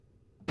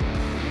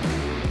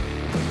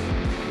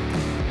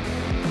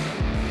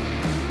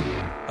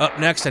Up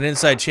next on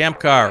Inside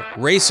ChampCar,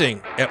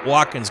 racing at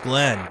Watkins,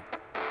 Glen.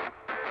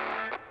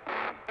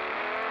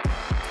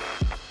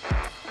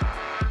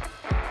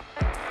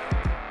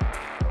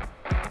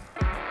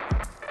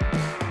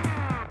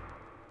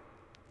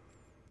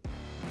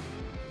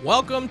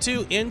 Welcome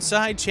to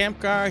Inside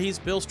ChampCar. He's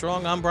Bill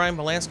Strong. I'm Brian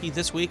Molansky.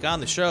 This week on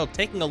the show,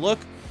 taking a look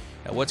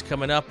at what's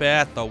coming up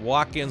at the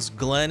Watkins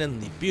Glen in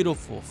the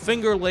beautiful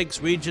Finger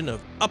Lakes region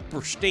of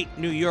upper state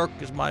New York,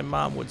 as my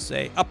mom would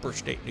say, upper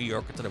state New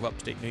York instead of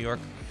upstate New York.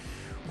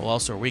 We'll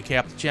also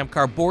recap the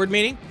ChampCar board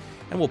meeting,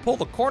 and we'll pull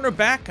the curtain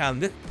back on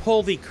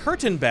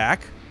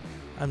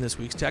this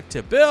week's Tech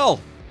Tip. Bill!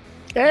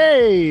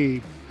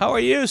 Hey! How are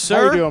you, sir?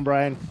 How you doing,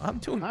 Brian? I'm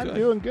doing good. I'm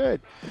doing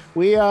good.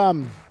 We,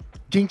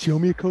 Jinx, you owe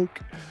me a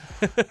Coke?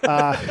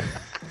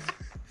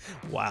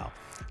 Wow.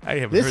 I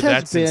haven't heard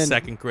that since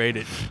second grade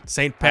at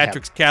St.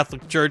 Patrick's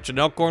Catholic Church in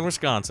Elkhorn,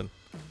 Wisconsin.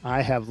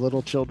 I have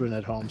little children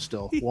at home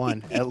still.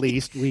 One, at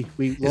least. We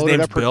His loaded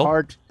name's up her Bill?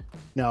 card.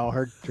 No,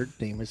 her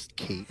name is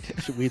Kate.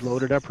 We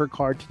loaded up her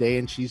card today,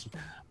 and she's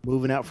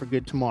moving out for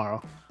good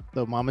tomorrow.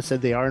 Though Mama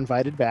said they are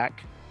invited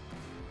back.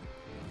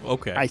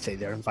 Okay. I say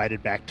they're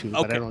invited back too,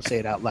 but Okay. I don't say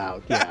it out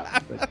loud. Yeah,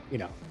 but you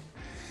know.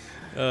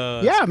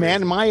 Yeah,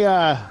 man.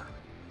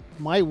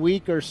 My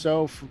week or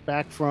so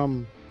back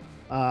from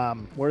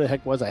where the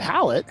heck was I?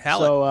 Hallett.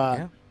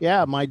 So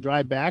yeah, my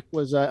drive back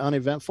was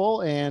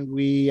uneventful, and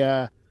we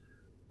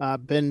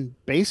been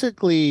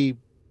basically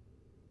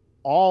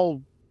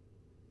all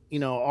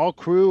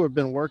crew have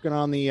been working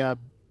on the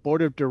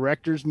board of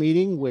directors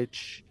meeting,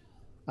 which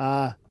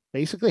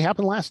basically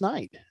happened last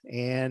night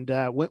and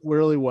went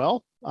really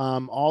well.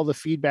 All the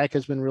feedback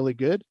has been really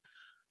good.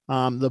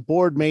 The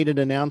board made an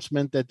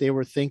announcement that they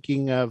were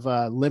thinking of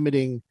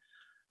limiting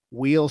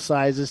wheel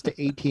sizes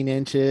to 18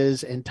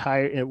 inches and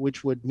tire,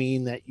 which would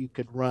mean that you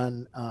could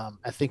run,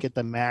 I think at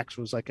the max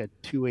was like a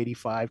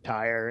 285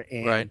 tire,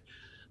 and right.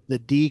 The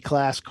D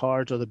class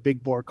cars or the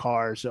big bore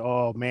cars.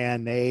 Oh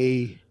man,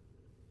 they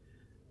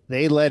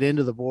led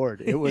into the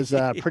board. It was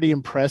pretty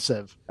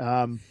impressive.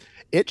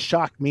 It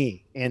shocked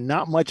me, and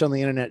not much on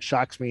the internet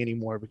shocks me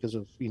anymore because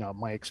of,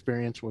 my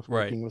experience with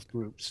working with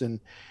groups,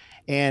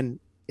 and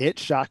it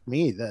shocked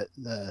me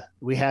that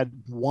we had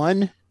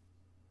one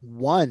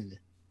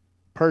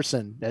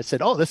person that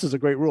said, "Oh, this is a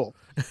great rule."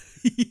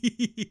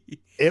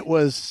 It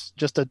was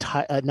just a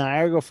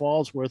Niagara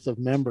Falls worth of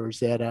members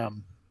that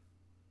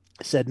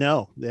said,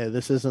 "No,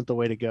 this isn't the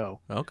way to go."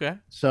 Okay.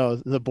 So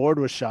the board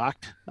was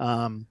shocked,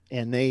 and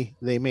they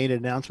made an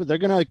announcement. They're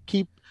going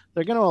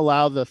to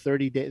allow the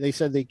 30 day. They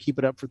said they keep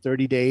it up for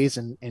 30 days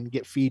and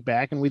get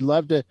feedback. And we'd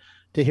love to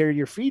hear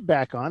your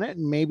feedback on it,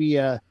 and maybe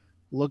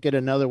look at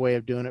another way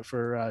of doing it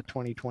for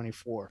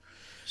 2024.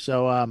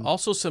 So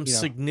also some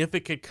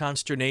significant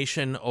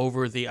consternation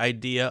over the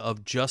idea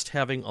of just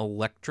having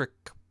electric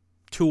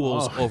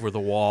tools over the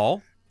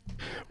wall.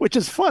 Which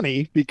is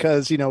funny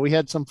because, we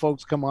had some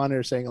folks come on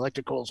there saying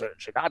electricals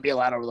should not be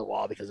allowed over the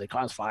wall because they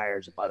cause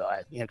fires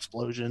and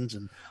explosions,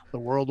 and the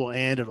world will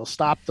end. It'll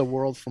stop the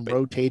world from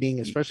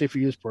rotating, especially if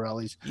you use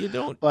Pirellis. You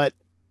don't. But,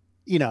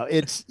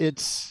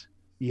 it's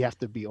you have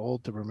to be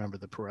old to remember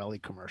the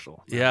Pirelli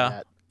commercial.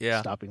 Yeah.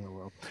 Stopping the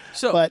world.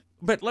 So,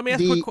 but let me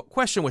ask a quick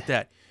question with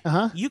that.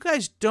 You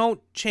guys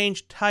don't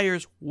change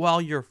tires while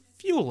you're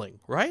fueling,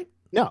 right?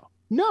 No.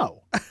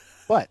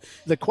 But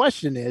the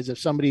question is, if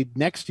somebody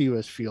next to you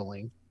is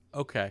fueling,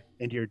 okay,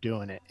 and you're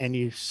doing it, and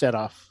you set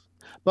off.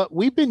 But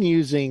we've been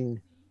using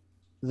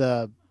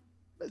I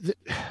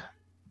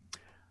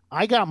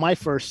got my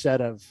first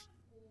set of,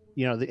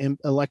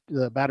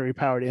 the battery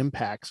powered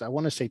impacts. I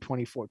want to say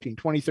 2013,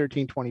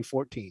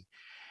 2014,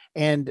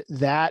 and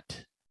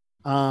that,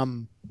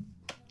 and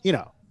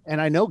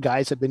I know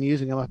guys have been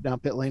using them up down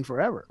pit lane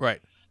forever.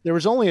 Right. There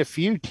was only a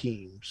few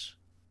teams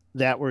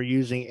that were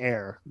using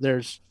air.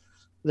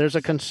 There's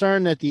a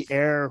concern that the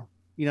air,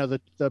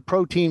 the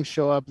pro teams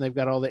show up and they've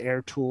got all the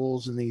air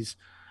tools and these,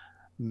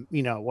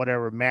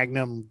 whatever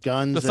Magnum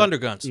guns, the Thunder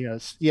guns,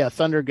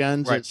 Thunder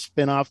guns that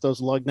spin off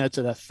those lug nuts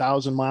at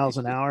 1,000 miles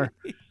an hour.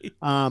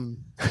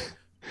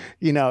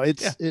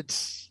 It's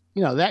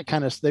that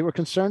kind of, they were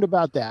concerned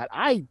about that.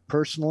 I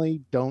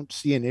personally don't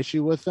see an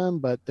issue with them,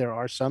 but there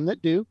are some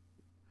that do.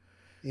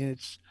 And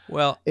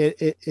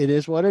it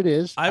is what it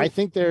is. I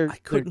think they're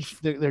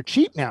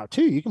cheap now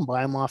too. You can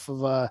buy them off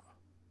of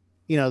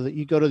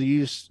you go to the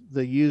used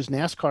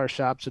NASCAR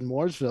shops in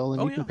Mooresville,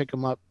 and you can pick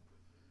them up,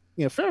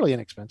 fairly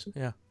inexpensive.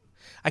 Yeah.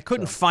 I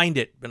couldn't find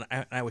it, but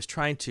I was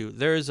trying to.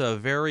 There's a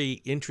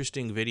very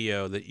interesting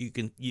video that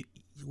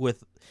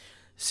with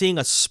seeing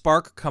a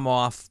spark come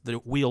off the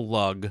wheel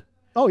lug.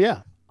 Oh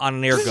yeah. On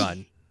an air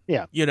gun.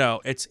 Yeah.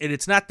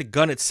 It's not the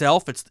gun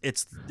itself.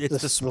 It's the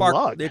spark.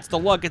 Lug. It's the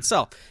lug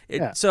itself.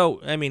 Yeah. So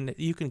I mean,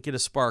 you can get a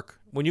spark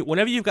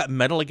whenever you've got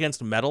metal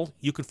against metal.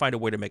 You can find a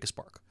way to make a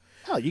spark.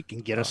 Oh, you can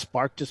get a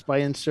spark just by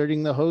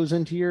inserting the hose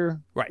into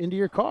your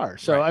car.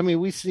 So I mean,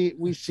 we've seen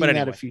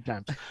that a few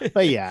times.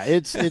 But yeah,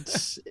 it's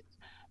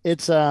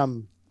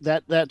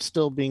that's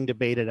still being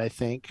debated, I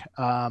think.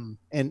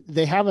 And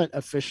they haven't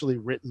officially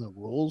written the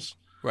rules.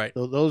 Right.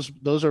 So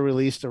those are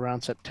released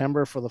around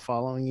September for the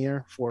following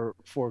year for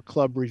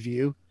club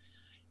review.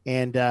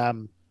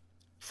 And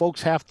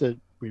folks have to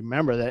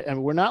remember that.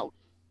 And we're not,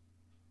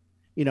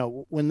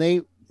 when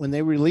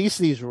they release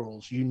these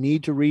rules, you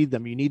need to read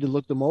them. You need to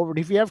look them over. And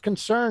if you have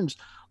concerns,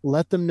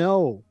 let them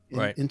know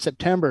in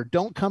September.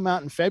 Don't come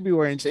out in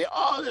February and say,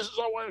 "Oh, this is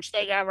the worst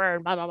thing ever,"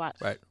 and blah blah blah.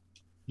 Right.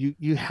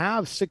 You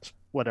have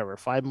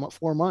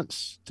 4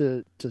 months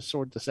to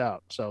sort this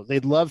out. So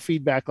they'd love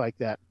feedback like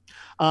that.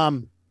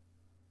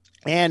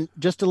 And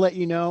just to let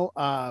you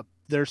know,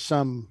 there's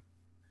some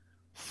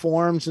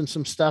forms and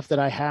some stuff that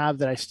I have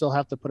that I still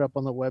have to put up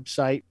on the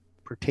website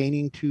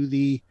pertaining to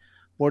the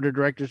board of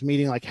directors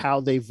meeting, like how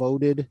they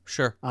voted.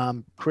 Sure.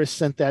 Chris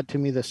sent that to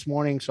me this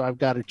morning, so I've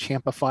got to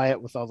champify it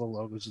with all the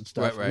logos and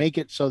stuff, make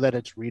it so that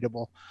it's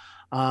readable.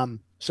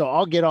 So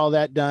I'll get all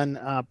that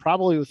done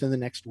probably within the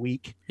next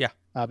week. Yeah.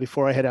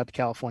 Before I head out to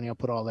California, I'll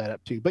put all that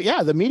up too. But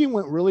yeah, the meeting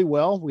went really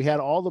well. We had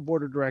all the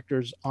board of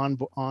directors on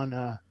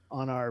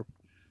our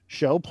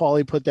show.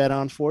 Paulie put that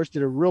on for us,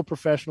 did a real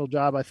professional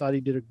job. I thought he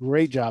did a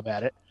great job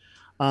at it.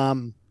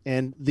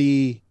 And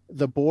the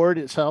board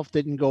itself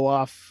didn't go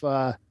off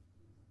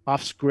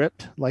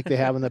script like they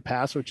have in the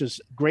past, which is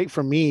great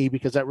for me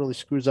because that really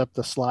screws up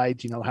the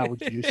slides. How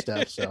would you do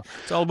stuff? So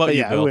it's all about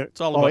you, Bill.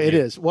 It's all about it you.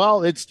 is.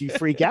 Well, you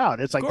freak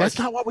out. It's like, that's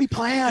not what we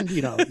planned,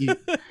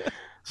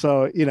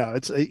 So,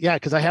 it's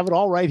because I have it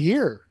all right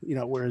here,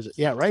 where is it?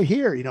 Yeah, right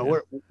here,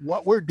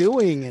 what we're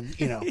doing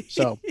and,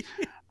 so,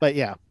 but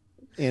yeah.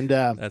 And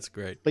that's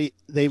great. But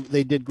they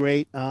did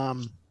great.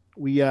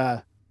 We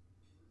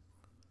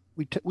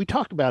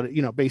talked about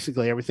it,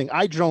 basically everything.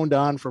 I droned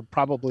on for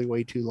probably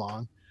way too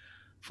long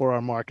for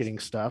our marketing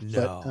stuff.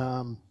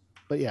 No.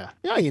 But yeah,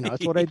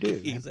 that's what I do.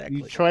 Exactly.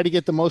 You try to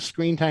get the most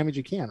screen time as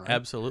you can, right?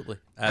 Absolutely.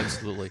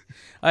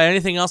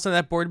 Anything else on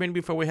that board meeting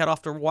before we head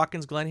off to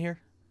Watkins Glen here?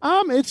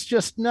 It's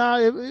just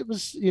it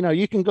was,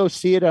 you can go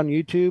see it on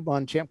YouTube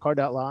on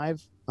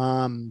ChampCar.live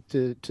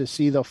to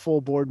see the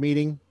full board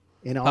meeting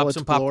in all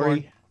its glory.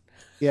 Popcorn.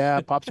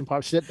 Yeah, pop some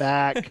pop. Sit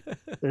back.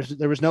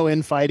 There was no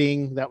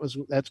infighting.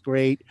 That's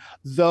great.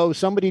 Though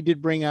somebody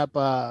did bring up,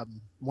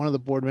 one of the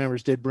board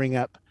members did bring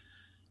up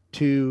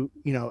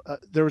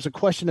there was a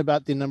question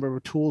about the number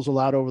of tools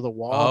allowed over the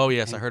wall. Oh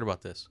yes, I heard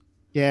about this.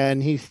 Yeah,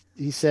 and he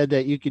said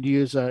that you could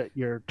use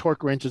your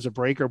torque wrench as a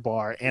breaker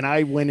bar, and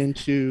I went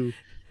into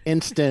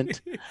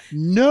instant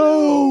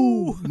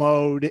no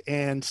mode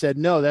and said,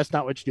 no, that's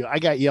not what you do. I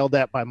got yelled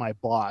at by my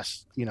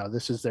boss.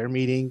 This is their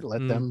meeting.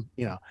 Let them,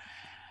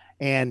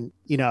 and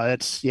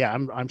that's,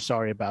 I'm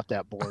sorry about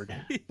that board,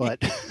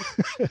 but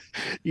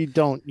you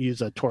don't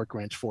use a torque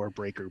wrench for a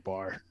breaker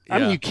bar. I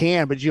mean, you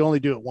can, but you only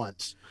do it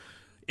once.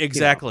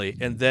 Exactly.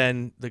 And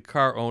then the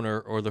car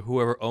owner or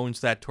whoever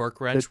owns that torque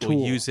wrench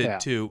will use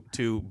it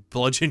to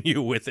bludgeon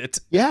you with it.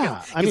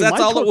 Yeah. Because that's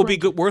all it will be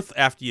worth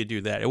after you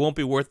do that. It won't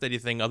be worth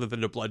anything other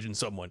than to bludgeon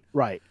someone.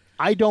 Right.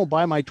 I don't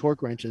buy my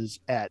torque wrenches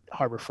at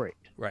Harbor Freight.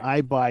 Right.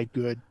 I buy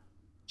good,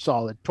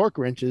 solid torque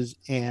wrenches,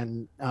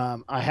 and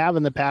I have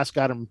in the past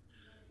got them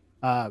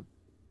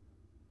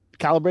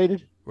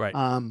calibrated. Right.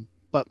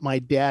 But my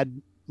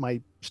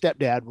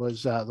stepdad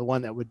was the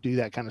one that would do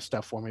that kind of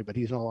stuff for me, but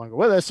he's no longer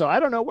with us, so I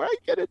don't know where I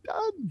get it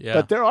done. Yeah.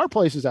 But there are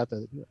places out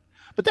there that do it.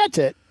 But that's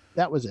it.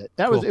 That was it.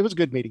 It was a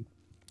good meeting.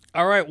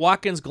 All right,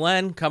 Watkins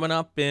Glen coming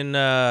up in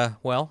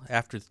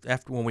after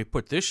when we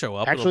put this show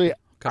up. Actually,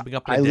 coming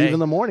up in I leave in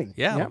the morning.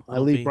 Yeah, I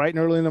leave bright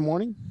and early in the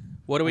morning.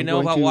 What do we know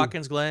about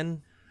Watkins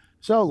Glen?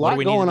 So a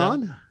lot going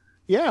on.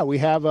 Yeah, we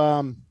have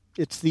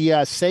it's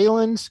the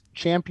Salen's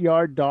Champ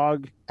Yard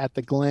Dog at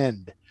the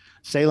Glen.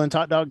 Salen's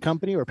Hot Dog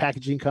Company or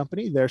Packaging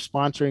Company. They're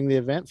sponsoring the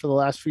event for the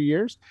last few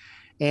years.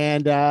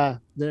 And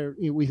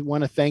we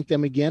want to thank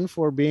them again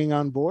for being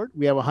on board.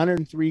 We have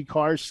 103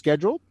 cars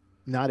scheduled.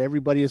 Not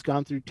everybody has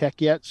gone through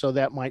tech yet, so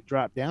that might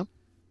drop down.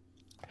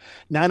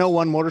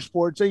 901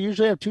 Motorsports, they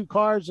usually have 2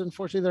 cars.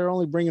 Unfortunately, they're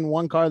only bringing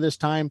 1 car this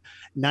time.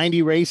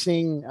 90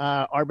 Racing,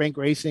 R-Bank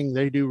Racing,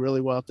 they do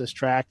really well at this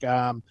track.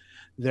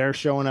 They're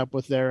showing up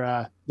with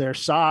their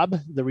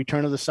Saab, the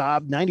return of the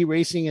Saab. 90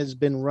 Racing has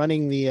been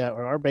running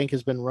or R-Bank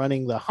has been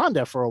running the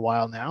Honda for a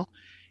while now,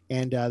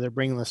 and they're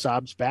bringing the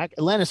Saabs back.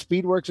 Atlanta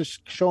Speedworks is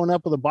showing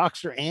up with a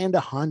Boxster and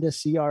a Honda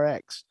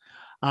CRX.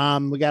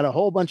 We got a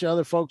whole bunch of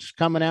other folks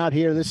coming out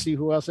here. Let's see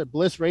who else at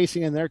Bliss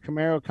Racing and their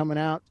Camaro coming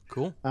out.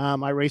 Cool.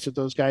 I race with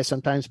those guys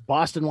sometimes.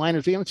 Boston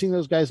Liners, we haven't seen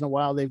those guys in a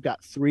while. They've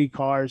got 3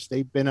 cars.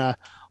 They've been a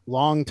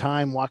long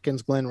time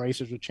Watkins Glen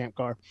racers with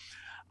ChampCar.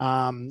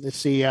 Let's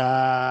see,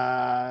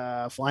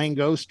 Flying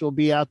Ghost will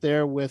be out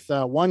there with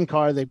 1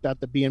 car. They've got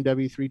the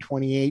BMW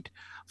 328.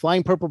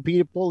 Flying Purple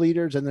People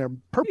Leaders and their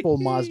purple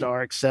Mazda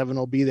RX-7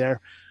 will be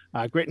there.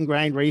 Grit and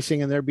Grind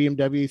Racing and their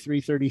BMW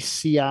 330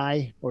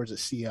 CI, or is it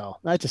CL?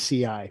 That's a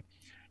CI.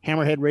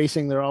 Hammerhead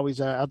Racing, they're always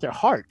out there.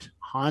 Hart,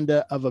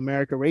 Honda of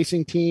America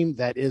Racing Team.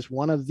 That is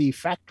one of the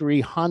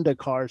factory Honda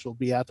cars will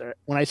be out there.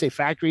 When I say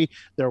factory,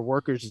 they're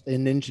workers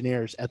and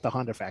engineers at the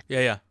Honda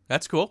factory. Yeah.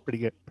 That's cool.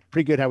 Pretty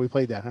good how we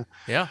played that, huh?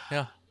 Yeah.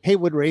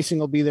 Haywood Racing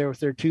will be there with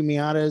their 2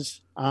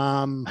 Miatas.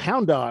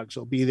 Hound Dogs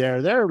will be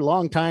there. They're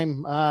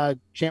longtime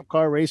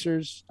ChampCar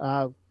racers,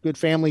 good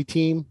family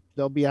team.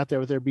 They'll be out there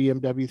with their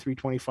BMW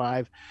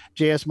 325.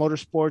 JS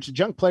Motorsports,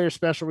 Junk Player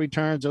Special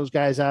Returns, those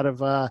guys out of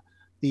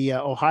the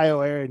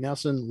Ohio area,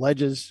 Nelson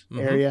Ledges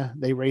area.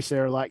 They race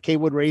there a lot.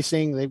 Kwood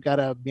Racing, they've got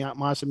a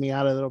Mazda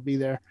Miata that'll be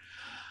there.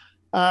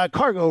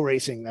 Cargo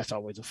Racing, that's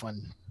always a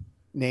fun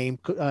name.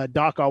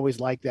 Doc always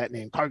liked that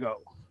name. Cargo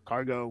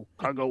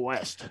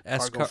West.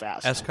 Cargo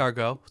Fast.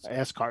 S-Cargo.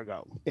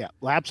 Yeah.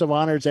 Laps of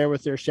Honor is there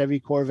with their Chevy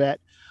Corvette.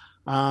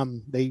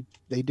 They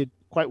did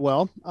quite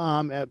well.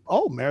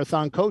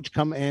 Marathon Coach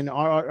come in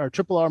our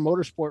Triple R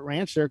Motorsport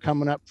Ranch. They're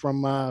coming up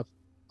from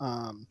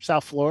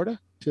South Florida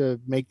to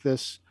make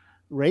this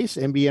race.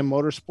 MBM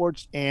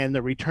Motorsports and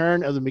the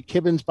return of the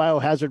McKibbin's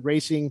Biohazard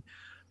Racing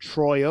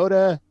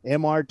Toyota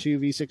MR2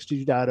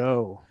 V6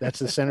 2.0. That's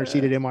the center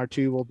seated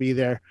MR2 will be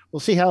there. We'll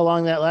see how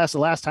long that lasts. The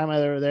last time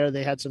I were there,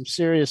 they had some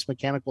serious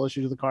mechanical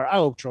issues with the car. I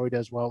hope Troy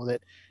does well with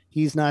it.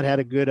 He did not have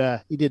a good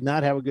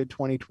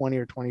 2020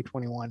 or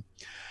 2021.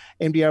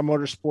 MDR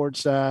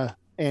Motorsports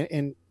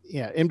MDR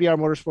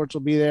Motorsports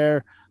will be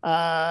there.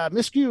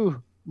 Miscue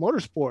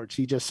Motorsports.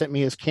 He just sent me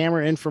his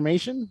camera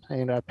information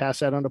and I pass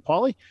that on to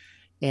Paulie.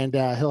 And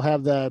he'll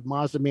have the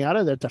Mazda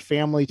Miata. That's a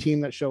family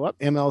team that show up.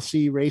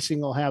 MLC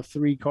Racing will have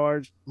 3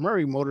 cars.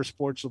 Murray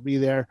Motorsports will be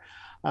there.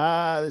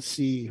 Let's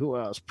see who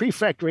else.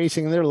 Prefect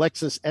Racing, their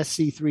Lexus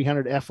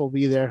SC300F will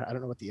be there. I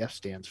don't know what the F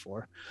stands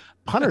for.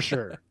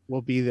 Punisher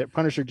will be there.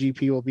 Punisher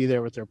GP will be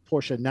there with their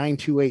Porsche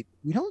 928.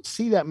 We don't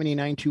see that many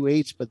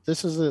 928s, but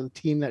this is a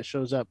team that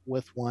shows up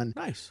with one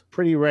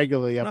pretty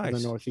regularly up in the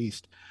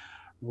Northeast.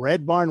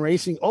 Red Barn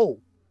Racing.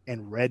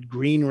 And Red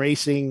Green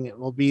Racing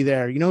will be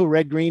there. You know who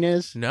Red Green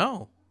is?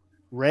 No.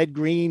 Red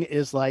Green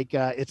is like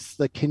it's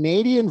the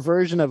Canadian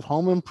version of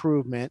Home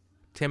Improvement.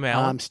 Tim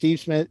Allen, Steve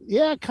Smith.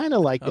 Yeah, kind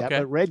of like that.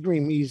 But Red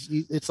Green,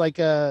 it's like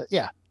a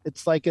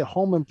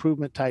Home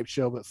Improvement type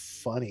show, but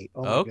funny.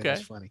 Oh my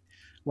goodness, funny.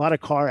 A lot of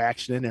car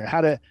action in there.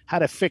 How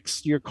to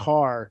fix your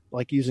car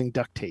like using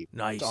duct tape.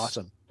 Nice, it's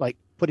awesome. Like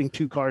putting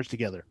 2 cars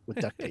together with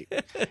duct tape.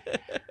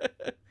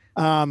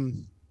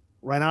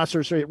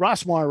 Rhinoceros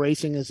Rossmar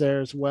Racing is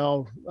there as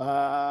well.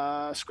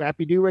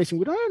 Scrappy Doo Racing.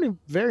 We don't have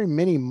very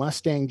many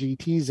Mustang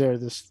GTs there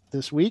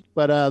this week,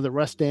 but the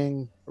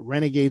Mustang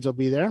Renegades will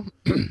be there.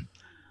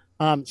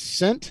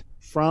 Sent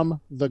from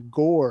the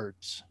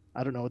Gourds.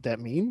 I don't know what that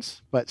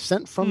means, but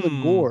Sent from the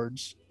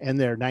Gourds and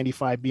their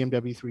 95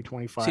 BMW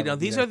 325. See, now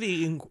these are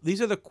the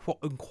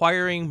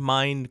inquiring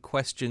mind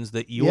questions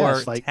that you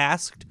are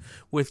tasked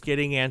with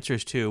getting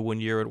answers to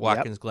when you're at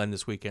Watkins Glen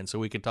this weekend, so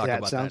we can talk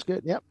about that. Sounds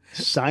good. Yep.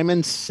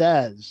 Simon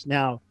Says.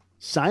 Now,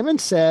 Simon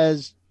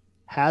Says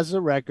has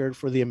a record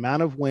for the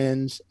amount of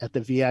wins at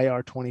the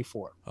VIR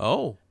 24.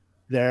 Oh.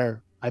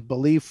 There, I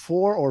believe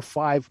 4 or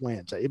 5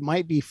 wins. It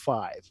might be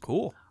 5.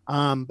 Cool.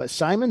 But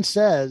Simon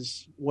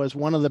Says was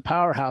one of the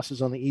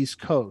powerhouses on the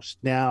East Coast.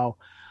 Now,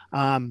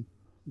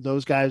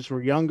 those guys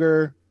were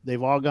younger.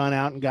 They've all gone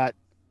out and got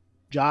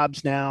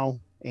jobs now.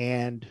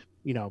 And,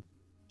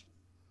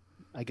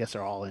 I guess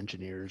they're all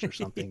engineers or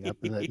something up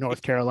in the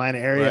North Carolina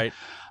area. Right.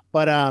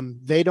 But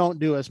they don't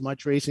do as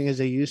much racing as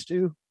they used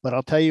to. But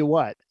I'll tell you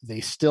what,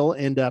 they still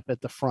end up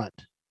at the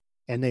front.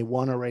 And they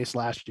won a race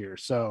last year.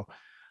 So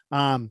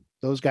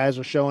those guys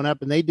are showing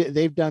up. And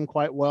they've done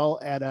quite well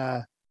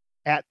at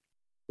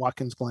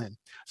Watkins Glen.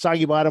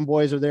 Soggy Bottom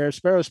boys are there.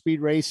 Sparrow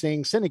Speed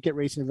Racing, Syndicate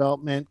Racing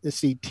Development. Let's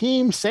see,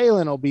 Team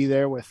Salem will be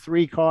there with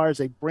 3 cars.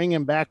 They bring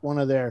him back one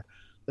of their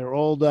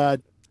old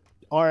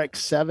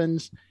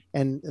RX-7s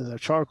and the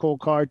charcoal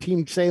car.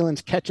 Team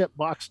Salem's Ketchup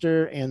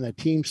Boxster and the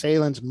Team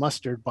Salem's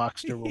Mustard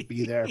Boxster will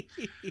be there.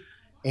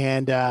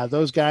 And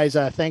those guys,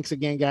 thanks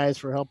again, guys,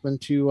 for helping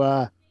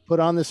to put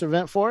on this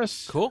event for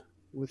us. Cool.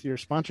 With your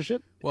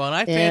sponsorship. Well, and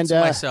I fancy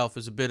myself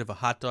as a bit of a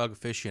hot dog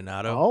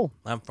aficionado. Oh,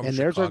 I'm from and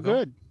Chicago. Theirs are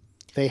good.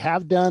 They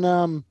have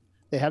done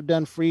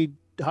free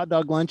hot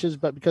dog lunches,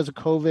 but because of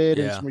COVID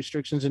and some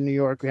restrictions in New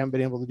York, we haven't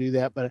been able to do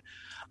that. But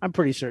I'm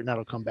pretty certain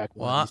that'll come back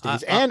one of these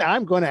days. And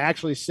I'm going to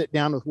actually sit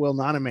down with Will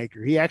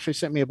Nonamaker. He actually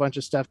sent me a bunch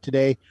of stuff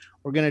today.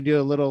 We're going to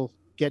do a little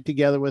get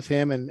together with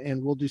him,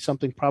 and we'll do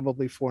something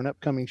probably for an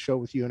upcoming show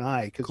with you and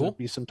I, because there'll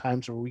be some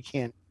times where we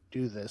can't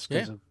do this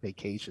because of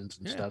vacations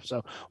and stuff.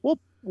 So we'll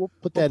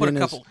put that in. A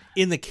couple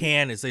in the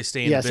can, as they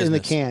stay in the business. Yes, in the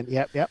can.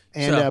 Yep.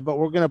 And but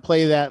we're going to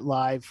play that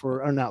live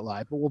or not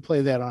live, but we'll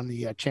play that on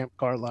the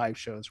ChampCar live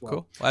show as well.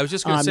 Cool. Well, I was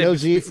just going to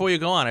say before you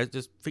go on, let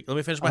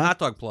me finish my hot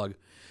dog plug.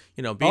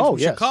 Being from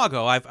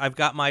Chicago, I've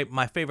got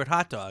my favorite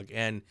hot dog,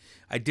 and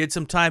I did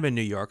some time in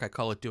New York. I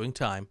call it doing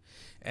time.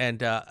 And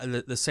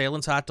the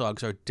Salem's hot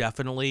dogs are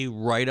definitely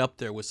right up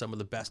there with some of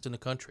the best in the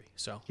country.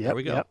 So there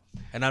we go. Yep.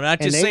 And I'm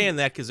not just saying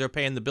that because they're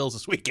paying the bills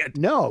this weekend.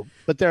 No,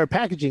 but they're a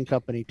packaging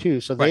company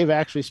too. So they've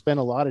actually spent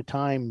a lot of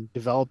time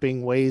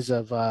developing ways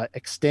of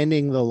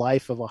extending the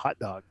life of a hot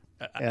dog.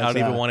 I don't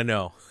even want to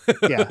know.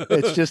 Yeah,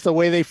 it's just the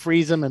way they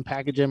freeze them and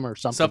package them or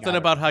something. Something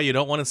about how you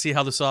don't want to see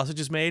how the sausage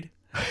is made.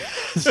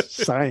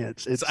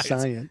 Science. It's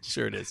science.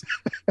 Sure it is.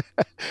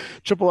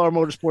 Triple R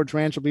Motorsports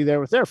Ranch will be there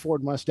with their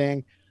Ford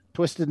Mustang.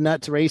 Twisted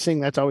Nuts Racing.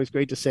 That's always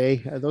great to say.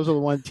 Those are the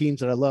one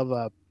teams that I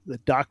love. The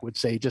Doc would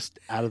say just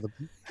out of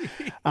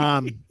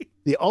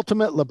the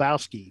Ultimate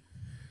Lebowski.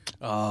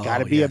 Oh, got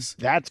to be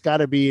that's got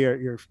to be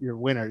your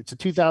winner. It's a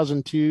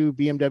 2002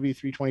 BMW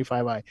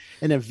 325i.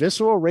 And then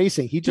Visceral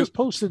Racing, he just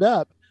posted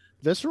up.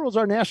 Visceral's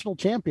our national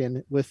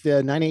champion with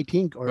the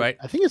 918, or I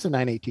think it's a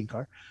 918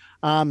 car.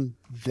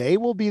 They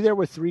will be there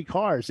with 3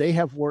 cars. They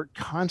have worked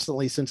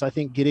constantly since, I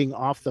think, getting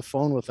off the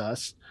phone with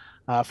us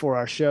for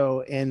our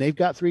show, and they've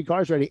got 3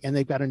 cars ready, and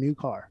they've got a new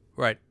car.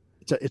 Right.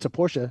 It's a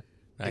Porsche.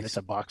 Nice. And it's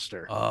a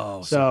Boxster.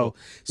 Oh,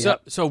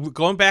 so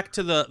going back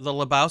to the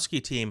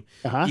Lebowski team,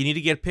 you need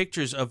to get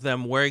pictures of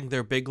them wearing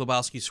their big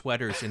Lebowski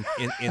sweaters in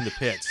the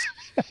pits.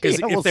 Because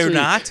if they're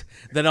not,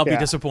 then I'll be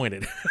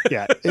disappointed.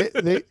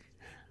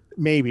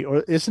 Maybe.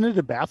 Or isn't it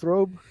a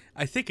bathrobe?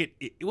 I think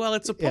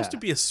it's supposed to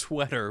be a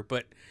sweater,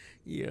 but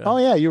yeah. Oh,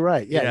 yeah, you're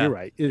right. Yeah, you're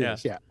right. It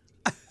is, yeah.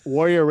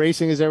 Warrior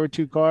Racing is there with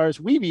 2 cars.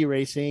 Weeby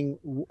Racing,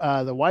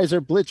 the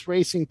Weiser Blitz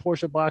Racing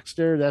Porsche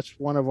Boxster. That's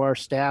one of our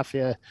staff.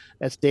 Yeah,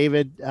 that's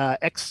David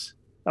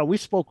we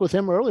spoke with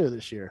him earlier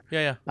this year.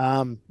 Yeah.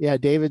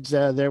 David's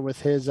there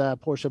with his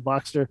Porsche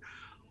Boxster,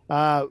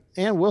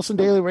 and Wilson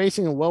Daily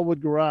Racing and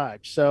Wellwood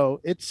Garage. So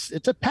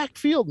it's a packed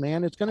field,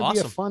 man. It's going to be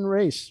a fun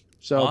race.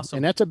 So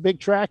and that's a big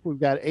track. We've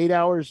got 8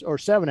 hours or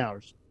 7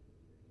 hours.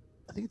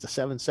 I think it's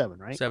a 7-7,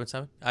 right?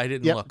 7-7. I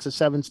didn't look. It's a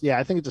 7. Yeah,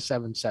 I think it's a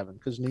 7-7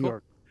 because New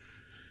York.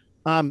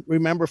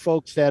 Remember,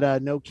 folks,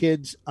 that no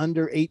kids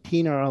under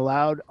 18 are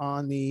allowed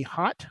on the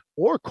hot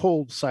or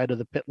cold side of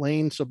the pit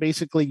lane. So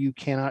basically, you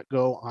cannot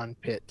go on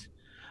pit.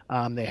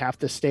 They have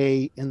to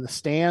stay in the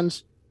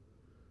stands,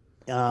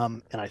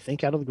 and I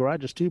think out of the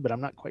garages too. But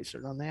I'm not quite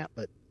certain on that.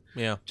 But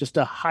just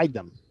to hide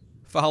them.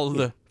 Follow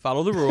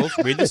the rules.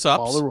 Read the subs.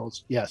 Follow the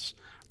rules. Yes,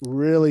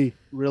 really,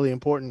 really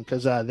important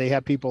because they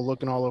have people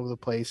looking all over the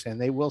place, and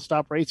they will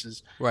stop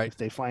races if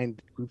they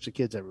find groups of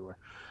kids everywhere.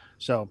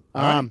 So,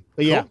 but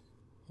yeah.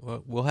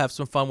 We'll have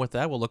some fun with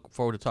that. We'll look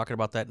forward to talking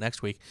about that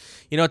next week.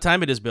 You know what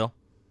time it is, Bill?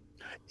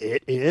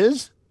 It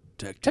is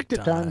Tech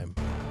time.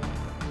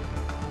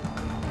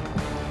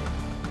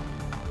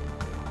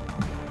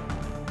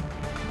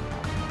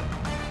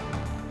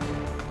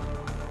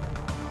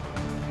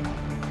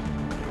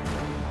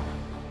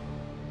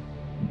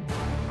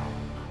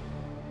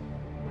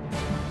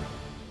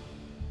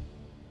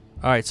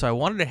 All right, so I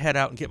wanted to head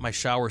out and get my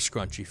shower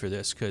scrunchie for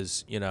this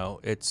because,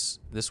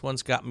 this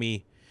one's got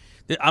me.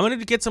 I'm going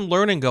to get some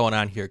learning going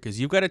on here because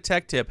you've got a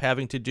tech tip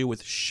having to do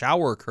with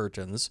shower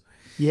curtains.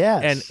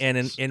 Yes.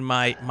 And in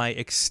my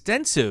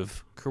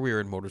extensive career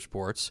in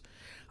motorsports,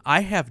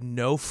 I have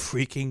no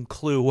freaking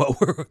clue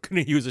what we're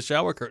going to use a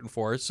shower curtain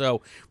for.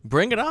 So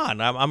bring it on.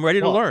 I'm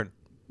ready to learn.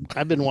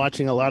 I've been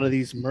watching a lot of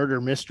these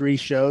murder mystery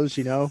shows,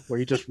 where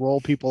you just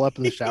roll people up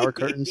in the shower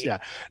curtains. Yeah.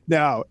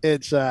 No,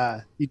 it's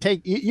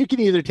you can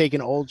either take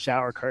an old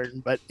shower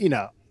curtain, but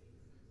your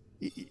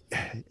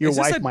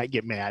wife might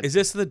get mad. Is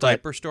this the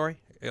diaper story?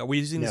 Are we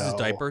using this as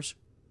diapers?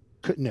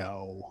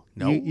 No.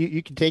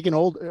 You can take an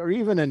old or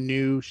even a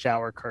new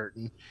shower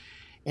curtain,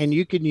 and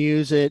you can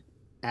use it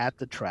at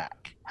the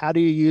track. How do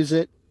you use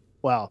it?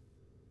 Well,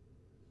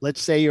 let's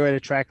say you're at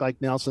a track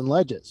like Nelson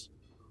Ledges,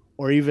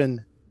 or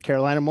even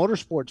Carolina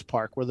Motorsports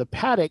Park, where the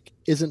paddock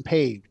isn't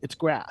paved; it's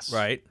grass.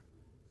 Right.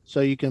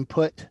 So you can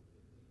put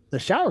the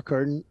shower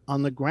curtain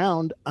on the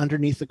ground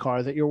underneath the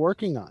car that you're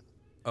working on.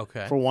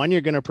 Okay. For one,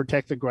 you're going to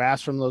protect the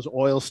grass from those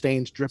oil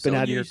stains dripping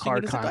out of your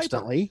car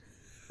constantly.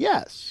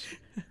 Yes.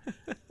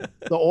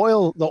 The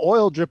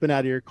oil dripping out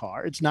of your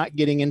car. It's not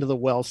getting into the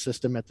well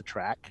system at the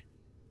track.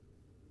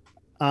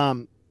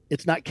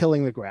 It's not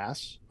killing the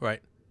grass. Right.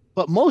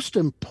 But most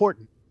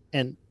important,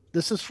 and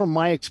this is from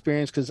my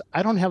experience because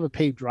I don't have a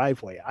paved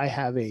driveway. I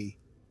have a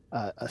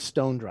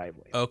stone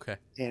driveway. Okay.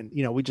 And,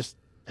 we just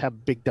have a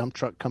big dump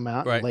truck come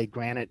out and lay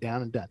granite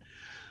down and done.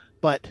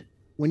 But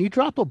when you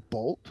drop a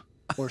bolt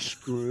or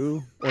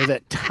screw or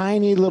that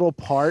tiny little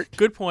part.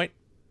 Good point.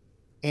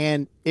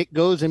 And it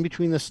goes in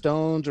between the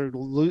stones or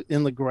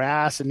in the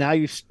grass. And now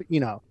it's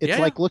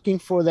like looking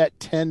for that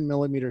 10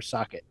 millimeter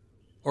socket.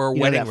 Or a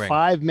wedding ring.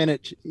 5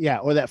 minute. Yeah.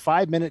 Or that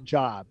 5 minute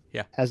job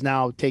has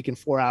now taken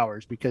 4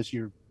 hours because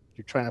you're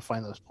trying to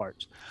find those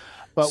parts.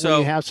 But when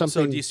you have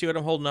something. So do you see what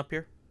I'm holding up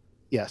here?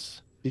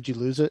 Yes. Did you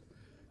lose it?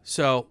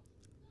 So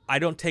I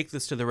don't take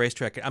this to the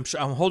racetrack.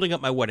 I'm holding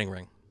up my wedding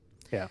ring.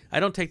 Yeah.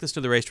 I don't take this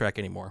to the racetrack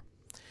anymore.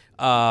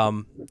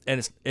 And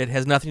it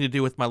has nothing to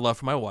do with my love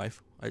for my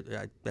wife.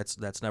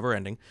 That's never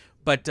ending.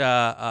 But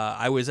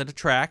I was at a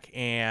track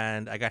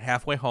and I got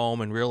halfway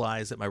home and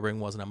realized that my ring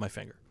wasn't on my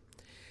finger.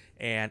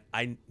 And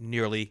and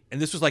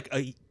this was like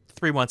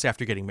 3 months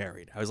after getting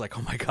married. I was like,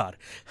 oh my God.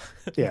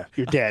 Yeah,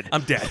 you're dead.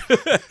 I'm dead.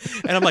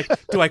 And I'm like,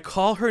 do I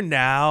call her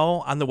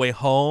now on the way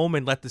home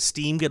and let the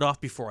steam get off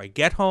before I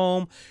get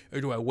home? Or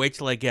do I wait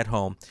till I get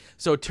home?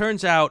 So it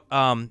turns out,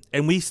 and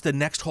the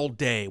next whole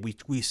day,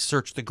 we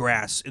searched the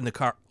grass in the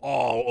car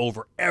all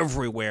over,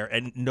 everywhere,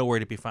 and nowhere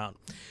to be found.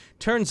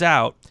 Turns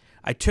out,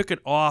 I took it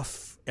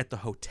off at the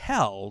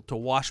hotel to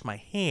wash my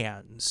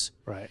hands.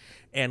 Right.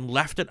 And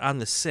left it on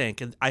the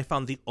sink. And I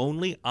found the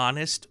only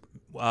honest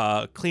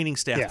cleaning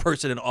staff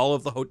person in all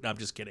of the hotel. No, I'm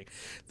just kidding.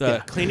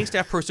 The cleaning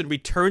staff person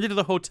returned it to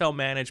the hotel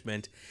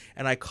management,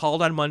 and I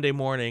called on Monday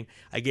morning.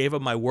 I gave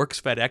them my Works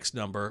FedEx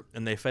number,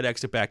 and they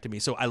FedExed it back to me.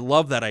 So I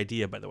love that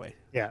idea, by the way.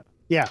 Yeah.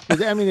 Yeah.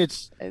 I mean,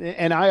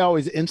 and I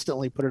always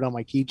instantly put it on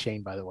my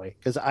keychain, by the way,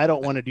 because I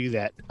don't want to do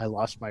that. I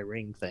lost my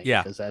ring thing.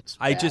 Yeah. Because that's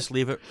I bad. just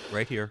leave it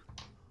right here.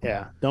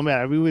 Yeah. Don't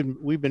matter.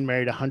 We've been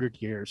married 100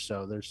 years,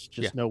 so there's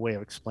just no way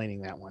of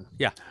explaining that one.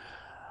 Yeah.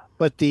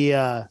 But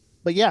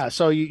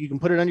so you can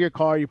put it under your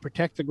car. You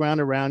protect the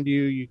ground around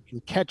you. You can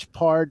catch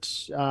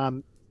parts.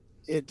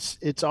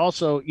 It's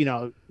also,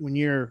 when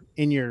you're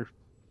in your,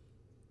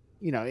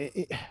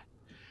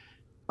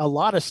 a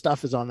lot of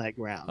stuff is on that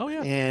ground. Oh,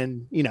 yeah.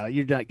 And,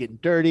 you're not getting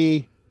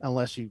dirty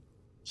unless you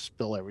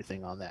spill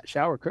everything on that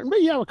shower curtain.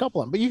 But you have a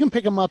couple of them. But you can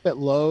pick them up at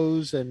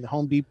Lowe's and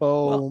Home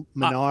Depot,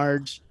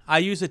 Menards. I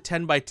use a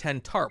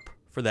 10x10 tarp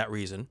for that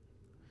reason.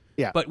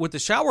 Yeah. But with the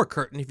shower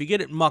curtain, if you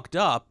get it mucked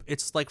up,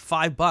 it's like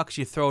 $5.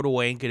 You throw it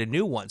away and get a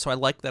new one. So I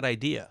like that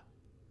idea.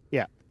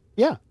 Yeah.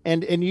 Yeah.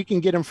 And you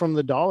can get them from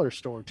the dollar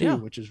store, too,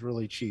 which is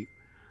really cheap.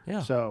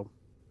 Yeah. So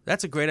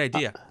that's a great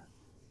idea.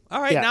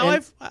 All right. Now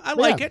I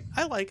like it.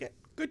 I like it.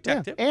 Good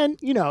tech tip.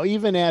 And,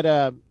 even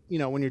at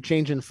when you're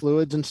changing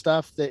fluids and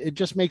stuff, that it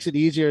just makes it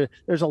easier.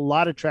 There's a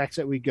lot of tracks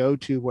that we go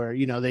to where,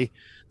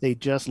 they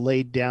just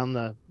laid down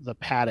the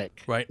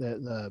paddock, right?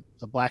 The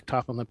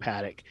blacktop on the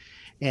paddock,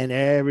 and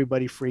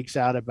everybody freaks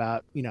out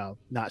about,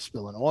 not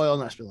spilling oil,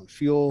 not spilling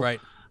fuel. Right.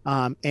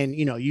 And,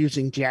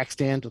 using jack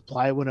stands with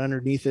plywood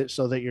underneath it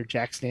so that your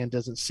jack stand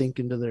doesn't sink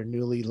into their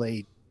newly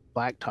laid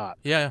blacktop.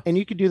 Yeah. And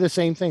you could do the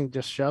same thing.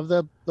 Just shove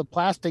the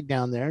plastic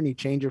down there and you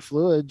change your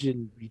fluids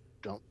and you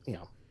don't,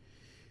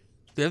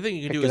 The other thing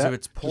you can do is if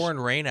it's pouring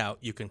rain out,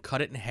 you can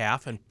cut it in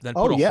half and then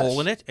put a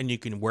hole in it, and you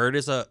can wear it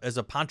as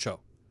a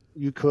poncho.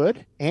 You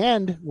could.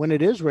 And when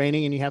it is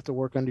raining and you have to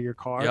work under your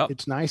car,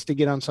 it's nice to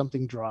get on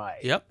something dry.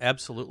 Yep,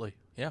 absolutely.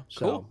 Yeah,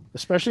 cool.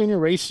 Especially in your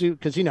race suit,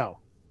 because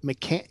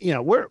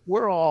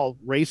we're all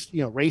race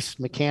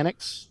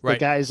mechanics. Right. The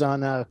guys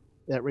on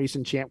that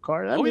racing champ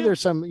car. I mean,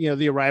 there's some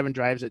the arrive and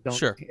drives that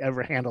don't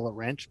ever handle a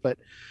wrench, but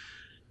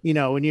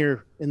when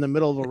you're in the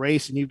middle of a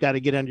race and you've got to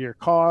get under your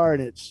car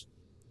and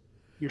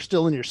you're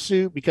still in your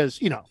suit because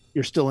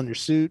you're still in your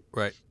suit.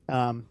 Right.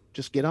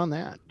 Just get on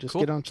that. Just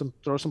get on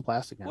throw some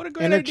plastic on. What a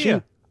great idea.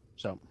 Cheap,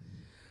 so.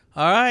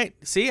 All right.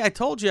 See, I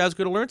told you I was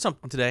going to learn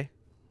something today.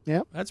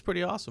 Yeah. That's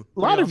pretty awesome. A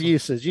lot of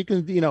uses. You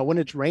can, when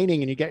it's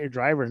raining and you got your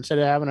driver, instead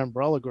of having an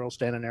umbrella girl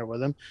standing there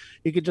with him,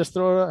 you could just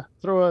throw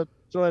it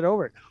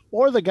over it.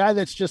 Or the guy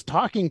that's just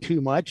talking too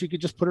much, you could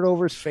just put it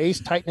over his face,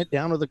 tighten it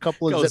down with a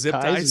couple of zip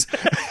ties.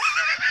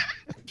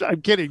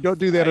 I'm kidding. Don't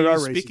do that at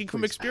our race. Speaking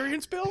from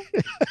experience, Bill?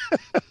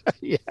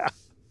 Yeah.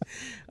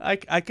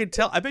 I could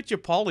tell. I bet you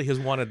Paulie has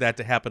wanted that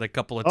to happen a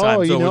couple of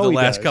times over the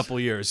last couple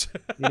of years.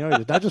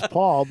 Not just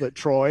Paul, but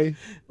Troy.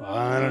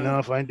 I don't know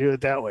if I can do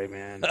it that way,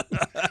 man.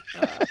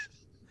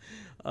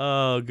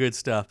 Oh, good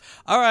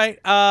stuff. All right.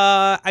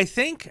 I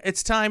think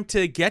it's time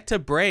to get to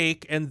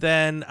break. And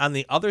then on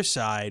the other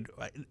side,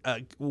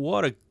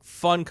 what a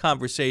fun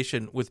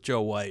conversation with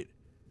Joe White.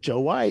 Joe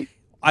White.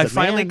 I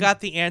finally got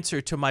the answer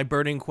to my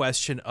burning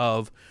question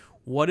of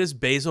what does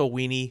Basil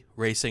Weenie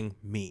racing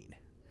mean?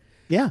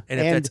 Yeah.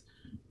 And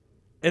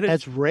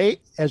as Ray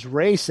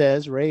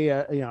says,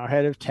 our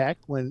head of tech,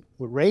 when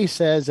Ray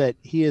says that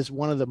he is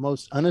one of the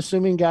most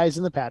unassuming guys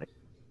in the paddock.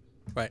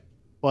 Right.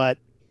 But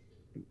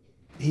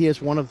he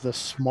is one of the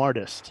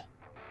smartest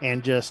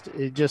and just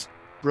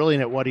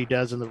brilliant at what he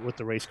does with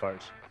the race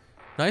cars.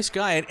 Nice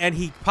guy. And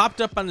he popped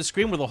up on the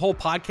screen with a whole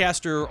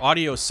podcaster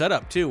audio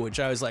setup, too, which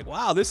I was like,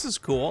 wow, this is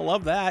cool. I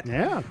love that.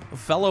 Yeah. A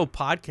fellow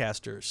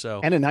podcaster.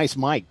 So. And a nice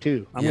mic,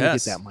 too. I'm going to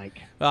get that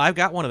mic. Well, I've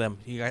got one of them.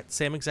 You got the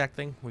same exact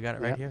thing? We got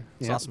it right here.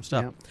 It's awesome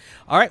stuff. Yep.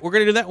 All right, we're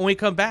going to do that when we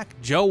come back.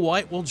 Joe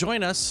White will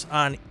join us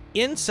on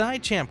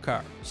Inside Champ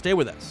Car. Stay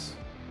with us.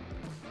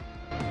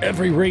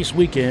 Every race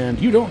weekend,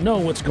 you don't know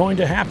what's going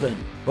to happen.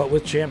 But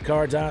with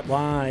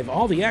ChampCar.live,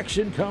 all the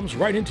action comes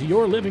right into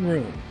your living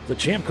room. The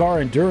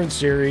ChampCar Endurance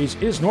Series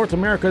is North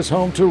America's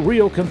home to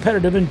real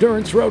competitive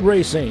endurance road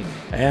racing.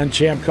 And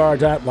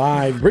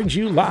ChampCar.live brings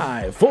you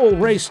live, full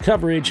race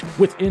coverage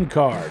with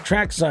in-car,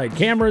 trackside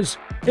cameras,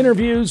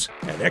 interviews,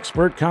 and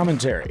expert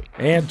commentary.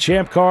 And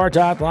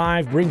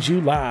ChampCar.live brings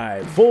you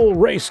live, full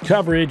race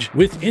coverage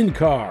with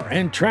in-car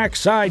and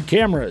trackside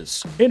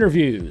cameras,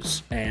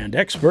 interviews, and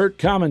expert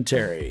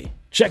commentary.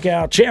 Check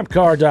out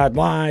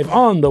ChampCar.live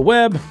on the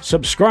web,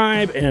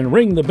 subscribe, and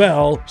ring the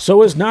bell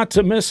so as not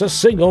to miss a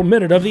single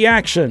minute of the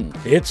action.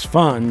 It's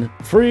fun,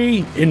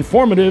 free,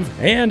 informative,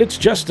 and it's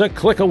just a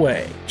click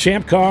away.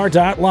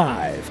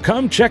 ChampCar.live.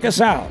 Come check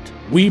us out.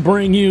 We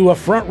bring you a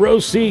front row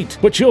seat,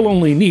 but you'll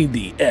only need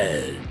the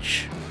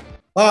edge.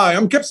 Hi,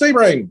 I'm Kip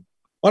Sebring.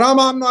 When I'm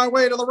on my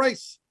way to the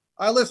race,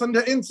 I listen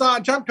to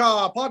Inside Champ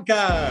Car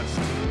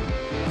podcast.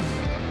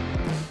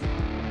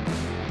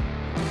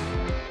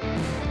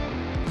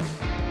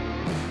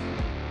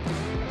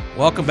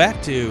 Welcome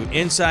back to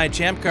Inside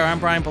Champ Car. I'm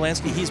Brian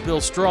Polanski. He's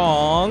Bill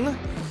Strong.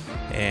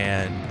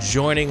 And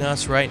joining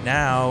us right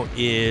now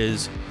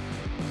is,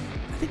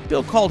 I think,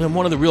 Bill called him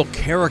one of the real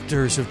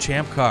characters of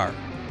ChampCar.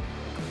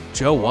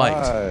 Joe White.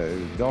 I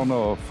don't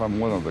know if I'm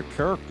one of the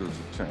characters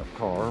of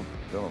ChampCar.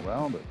 Been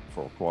around it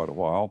for quite a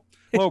while.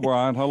 Hello,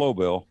 Brian. Hello,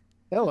 Bill.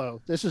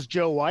 Hello. This is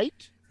Joe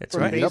White. That's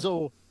from right.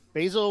 Basil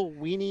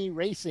Weenie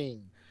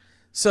Racing.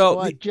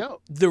 So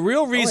Joe, the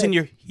real reason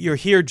you're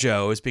here,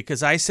 Joe, is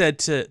because I said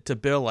to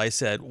Bill, I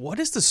said, what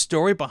is the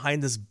story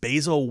behind this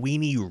Basil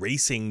Weenie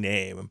Racing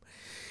name?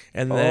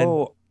 And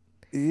then,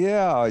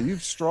 yeah,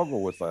 you've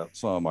struggled with that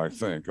some, I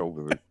think,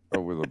 over the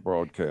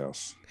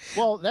broadcast.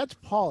 Well, that's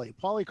Paulie.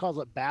 Paulie calls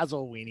it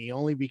Basil Weenie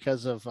only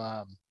because of,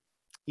 what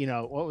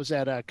was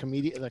that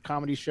the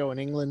comedy show in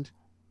England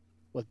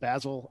with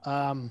Basil?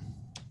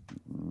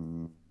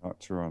 Not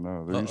sure I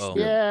know.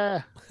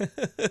 Yeah.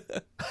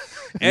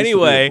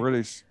 Anyway,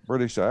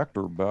 British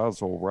actor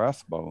Basil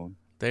Rathbone.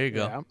 There you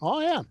go. Yeah. Oh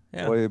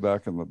yeah. Way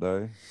back in the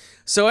day.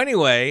 So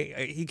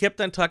anyway, he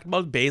kept on talking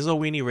about Basil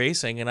Weenie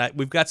Racing, and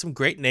we've got some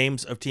great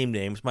names of team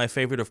names. My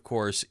favorite, of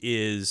course,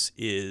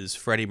 is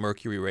Freddie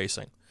Mercury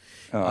Racing.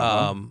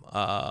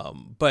 Uh-huh.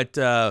 But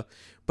I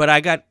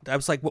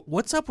was like,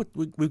 what's up with?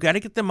 We've got to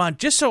get them on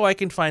just so I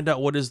can find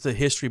out what is the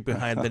history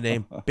behind the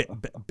name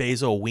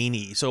Basil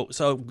Weenie.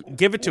 So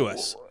give it to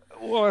us.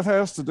 Well, it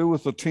has to do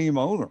with the team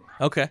owner.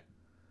 Okay.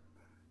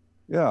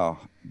 Yeah,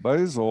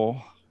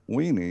 Basil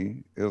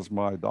Weenie is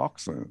my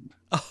dachshund.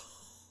 Oh,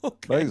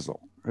 okay. Basil.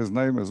 His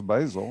name is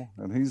Basil,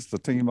 and he's the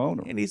team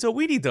owner. And he's a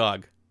weenie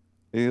dog.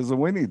 He is a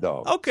weenie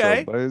dog.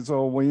 Okay. So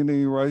Basil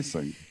Weenie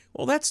Racing.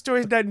 Well, that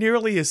story's not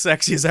nearly as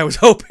sexy as I was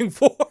hoping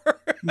for.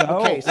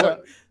 No.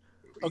 So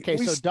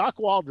Doc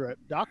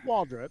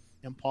Waldrop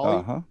and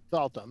Paulie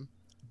Feltham,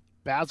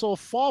 Basil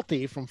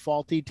Fawlty from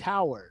Fawlty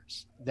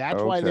Towers.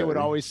 That's why they would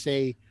always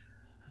say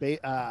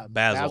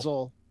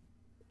Basil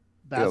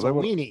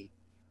Weenie.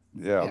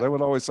 Yeah, they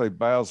would always say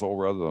Basil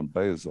rather than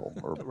Basil.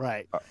 Or,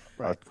 right.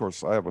 Of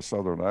course, I have a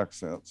Southern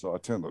accent, so I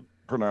tend to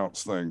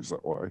pronounce things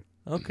that way.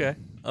 Okay.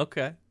 All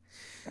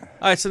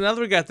right, so now that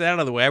we got that out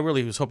of the way, I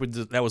really was hoping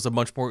that was a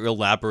much more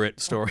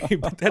elaborate story,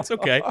 but that's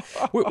okay.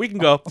 We can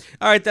go. All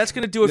right, that's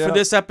going to do it for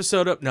this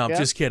episode. No, I'm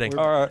just kidding.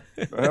 All right.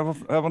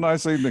 Have a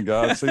nice evening,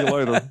 guys. See you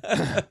later.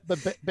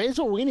 But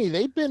Basil Weenie,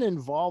 they've been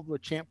involved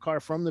with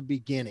ChampCar from the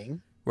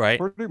beginning. Right.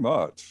 Pretty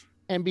much.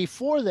 And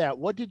before that,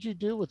 what did you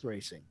do with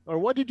racing? Or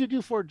what did you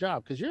do for a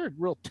job? Because you're a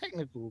real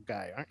technical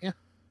guy, aren't you?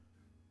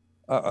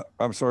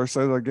 I'm sorry,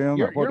 say that again.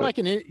 You're like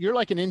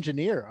an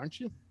engineer,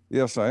 aren't you?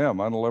 Yes, I am.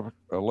 I'm an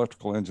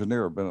electrical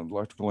engineer. I've been an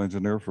electrical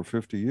engineer for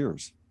 50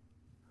 years.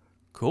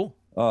 Cool.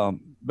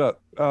 But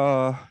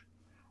I've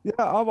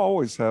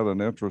always had an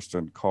interest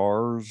in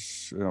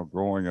cars,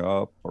 growing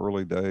up,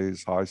 early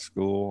days, high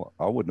school.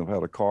 I wouldn't have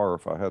had a car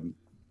if I hadn't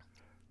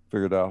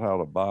figured out how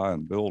to buy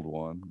and build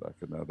one back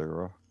in that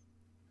era.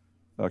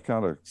 I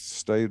kind of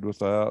stayed with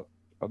that.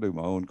 I do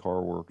my own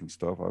car work and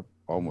stuff. I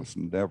almost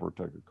never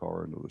take a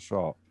car into the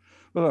shop.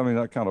 But I mean,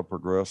 that kind of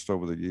progressed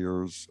over the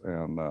years.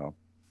 And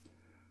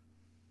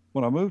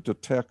when I moved to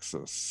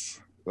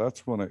Texas,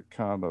 that's when it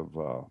kind of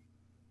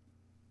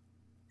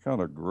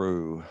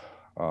grew.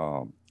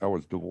 I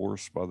was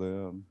divorced by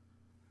then,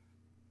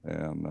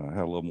 and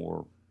had a little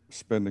more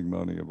spending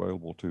money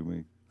available to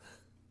me.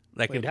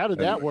 How did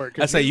that work?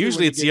 I say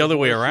usually it's the other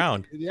way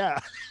around. Yeah.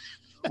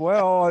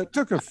 Well, it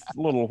took a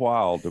little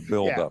while to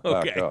build that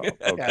back up.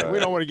 Okay. Yeah, we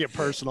don't want to get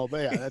personal,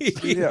 but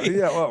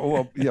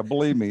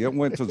believe me, it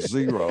went to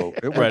zero.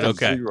 It went to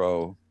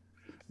zero,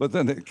 but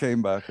then it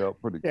came back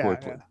up pretty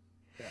quickly.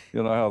 Yeah.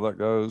 You know how that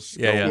goes?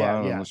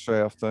 And the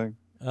shaft thing.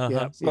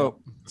 Uh-huh.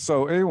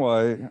 So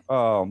anyway,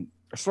 I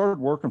started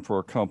working for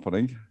a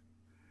company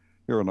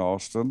here in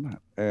Austin,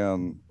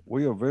 and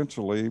they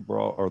eventually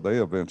brought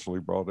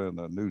in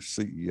a new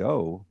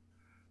CEO,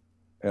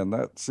 and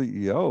that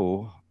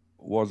CEO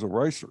was a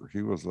racer.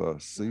 He was a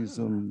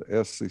seasoned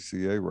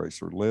SCCA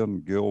racer. Len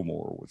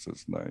Gilmore was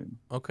his name.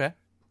 Okay.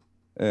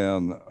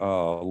 And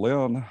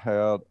Len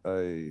had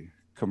a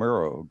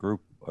Camaro,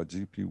 a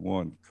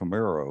GP1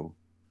 Camaro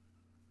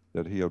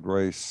that he had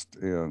raced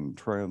in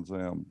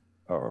Trans-Am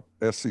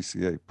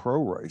SCCA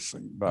Pro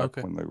Racing back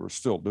when they were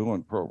still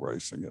doing pro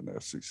racing in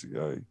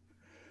SCCA.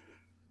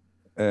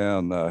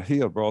 And he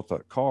had brought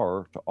that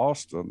car to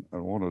Austin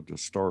and wanted to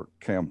start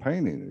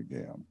campaigning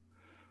again.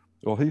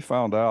 Well, he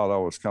found out I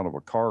was kind of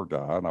a car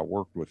guy, and I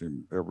worked with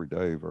him every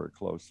day very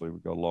closely. We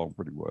got along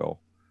pretty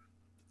well.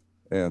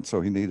 And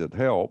so he needed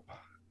help.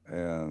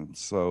 And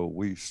so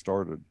we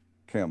started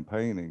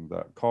campaigning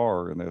that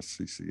car in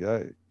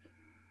SCCA.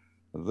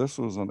 This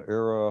was an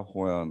era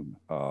when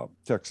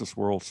Texas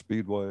World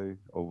Speedway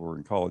over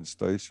in College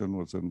Station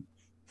was in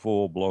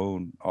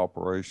full-blown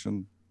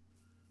operation.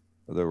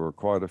 There were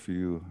quite a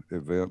few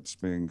events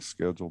being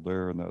scheduled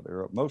there in that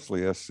era,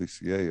 mostly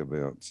SCCA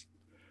events.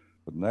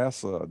 But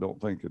NASA, I don't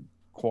think, had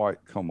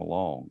quite come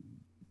along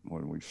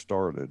when we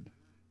started.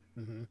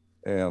 Mm-hmm.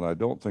 And I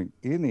don't think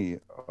any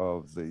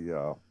of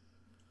the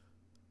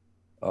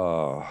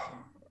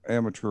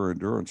amateur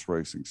endurance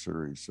racing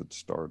series had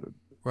started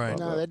Right.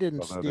 No, that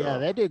didn't.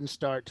 That didn't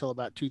start till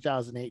about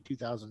 2008,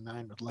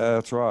 2009 with Lemons.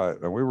 That's right.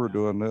 And we were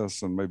doing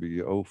this in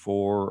maybe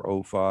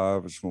 04,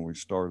 05 is when we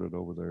started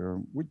over there.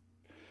 We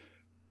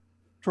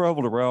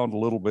traveled around a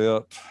little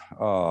bit.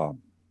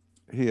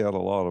 He had a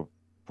lot of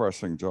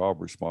pressing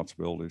job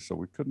responsibilities, so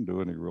we couldn't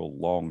do any real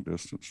long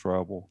distance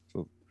travel.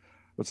 So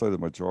let's say the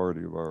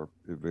majority of our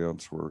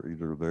events were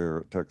either there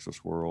at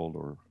Texas World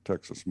or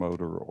Texas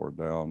Motor or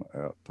down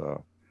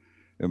at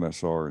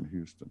MSR in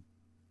Houston.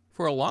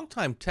 For a long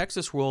time,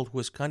 Texas World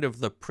was kind of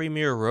the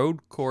premier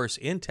road course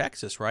in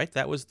Texas, right?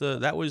 That was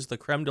the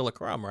creme de la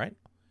creme, right?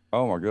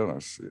 Oh my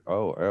goodness!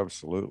 Oh,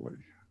 absolutely.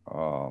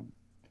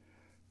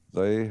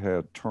 They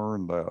had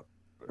turned that.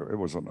 It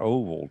was an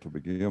oval to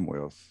begin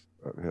with.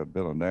 It had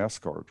been a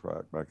NASCAR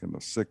track back in the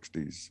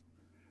 '60s.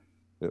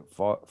 It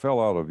fell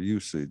out of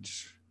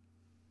usage,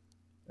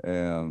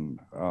 and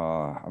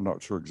I'm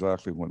not sure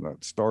exactly when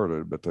that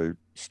started, but they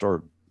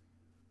started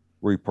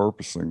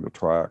repurposing the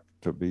track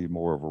to be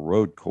more of a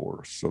road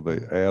course. So they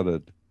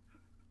added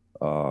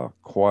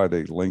quite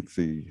a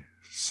lengthy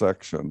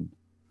section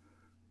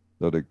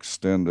that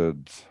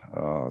extended.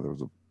 There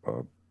was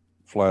a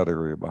flat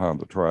area behind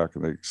the track,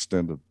 and they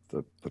extended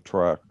the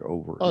track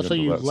over. Oh, so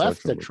you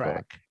left the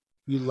track.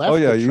 You left. Oh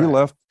yeah, you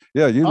left.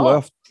 Yeah, you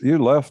left. You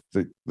left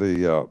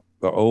the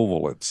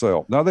oval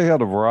itself. Now they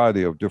had a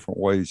variety of different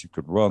ways you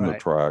could run the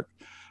track.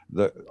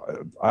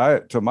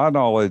 To my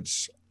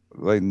knowledge,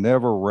 they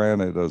never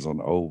ran it as an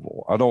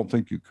oval. I don't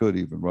think you could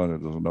even run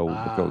it as an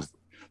oval because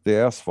the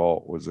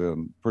asphalt was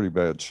in pretty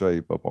bad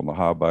shape up on the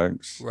high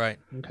banks. Right.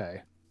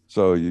 Okay.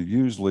 So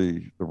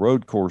the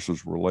road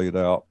courses were laid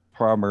out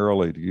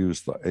primarily to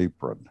use the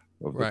apron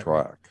of the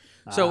track.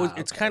 So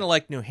it's kind of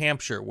like New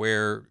Hampshire,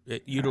 where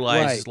it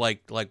utilizes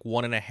like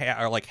 1.5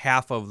 or like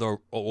half of the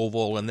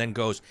oval, and then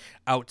goes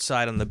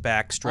outside on the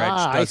back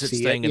stretch, does its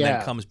thing, and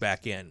then comes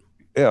back in.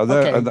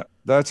 Yeah,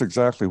 that's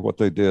exactly what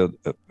they did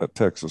at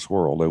Texas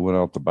World. They went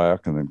out the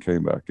back and then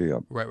came back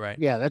in. Right.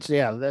 Yeah, that's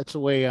the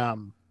way.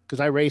 Because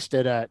I raced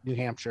at New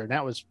Hampshire, and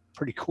that was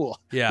pretty cool.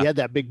 Yeah, you had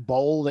that big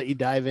bowl that you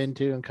dive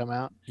into and come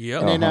out. Yeah,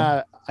 and then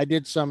I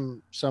did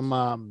some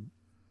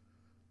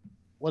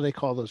what do they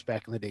call those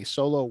back in the day?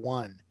 Solo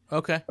one.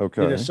 Okay.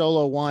 Did a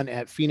solo one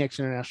at Phoenix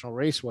International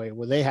Raceway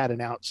where they had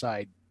an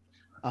outside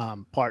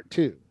part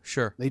too.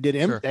 Sure. They did.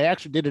 They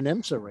actually did an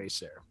IMSA race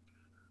there.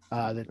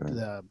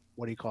 The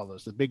what do you call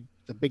those?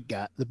 The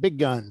big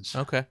guns.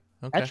 Okay.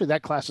 Actually,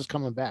 that class is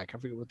coming back. I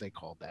forget what they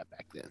called that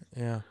back then.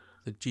 Yeah,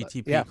 the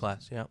GTP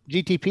class. Yeah.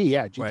 GTP.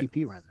 Yeah,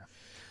 GTP ran there.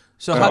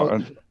 So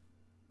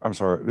I'm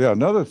sorry. Yeah,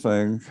 another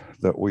thing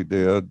that we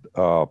did,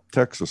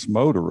 Texas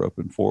Motor up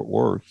in Fort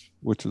Worth,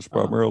 which is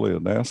primarily a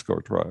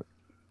NASCAR track.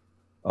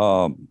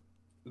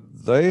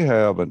 They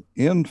have an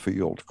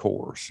infield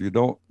course. You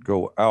don't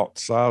go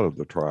outside of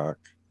the track,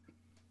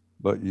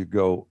 but you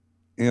go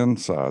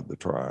inside the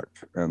track,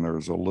 and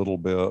there's a little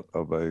bit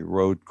of a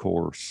road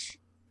course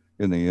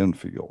in the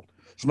infield.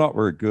 It's not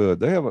very good.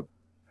 They haven't,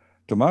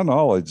 to my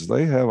knowledge,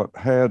 they haven't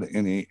had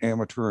any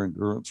amateur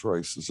endurance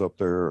races up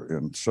there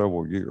in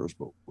several years,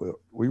 but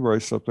we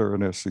raced up there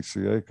in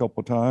SCCA a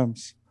couple of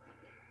times,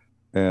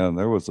 and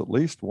there was at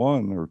least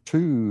one or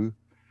two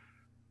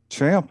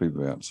champ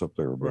events up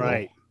there. Bill.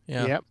 Right.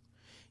 Yeah. Yep.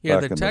 Yeah,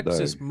 the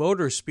Texas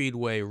Motor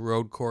Speedway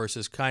road course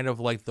is kind of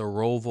like the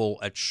Roval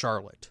at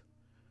Charlotte.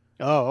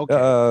 Oh,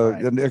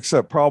 okay. And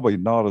except probably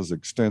not as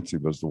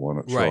extensive as the one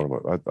at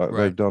Charlotte.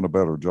 They've done a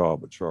better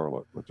job at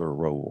Charlotte with their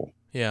Roval.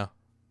 Yeah.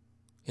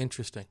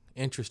 Interesting.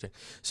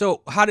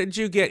 So how did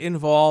you get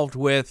involved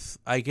with,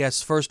 I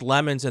guess, first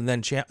Lemons and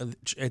then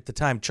at the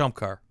time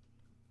ChampCar?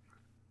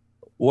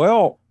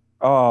 Well,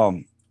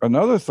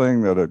 another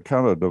thing that had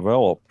kind of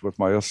developed with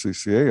my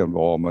SCCA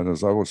involvement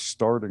is I was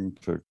starting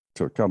to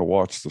kind of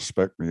watch the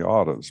spec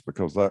Miatas,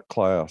 because that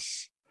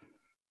class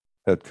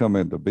had come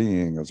into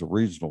being as a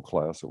regional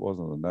class. It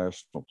wasn't a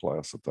national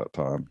class at that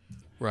time.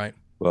 Right.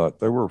 But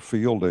they were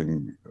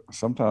fielding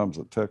sometimes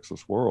at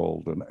Texas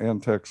World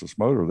and Texas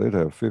Motor. They'd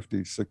have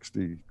 50,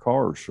 60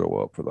 cars show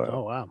up for that.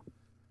 Oh, wow.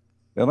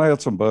 And I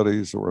had some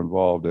buddies that were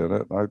involved in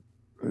it.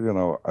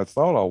 I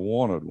thought I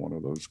wanted one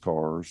of those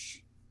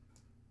cars.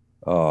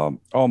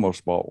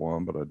 Almost bought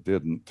one, but I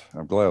didn't.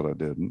 I'm glad I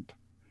didn't.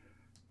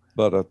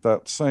 But at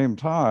that same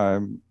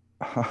time,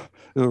 it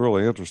was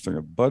really interesting.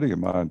 A buddy of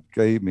mine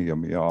gave me a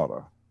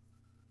Miata.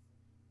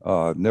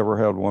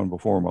 Never had one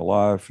before in my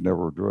life,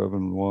 never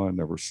driven one,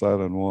 never sat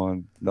in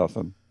one,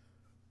 nothing.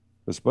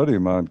 This buddy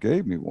of mine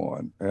gave me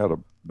one. It had a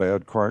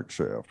bad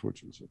crankshaft,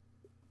 which is a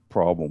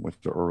problem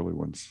with the early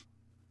ones.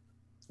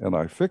 And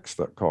I fixed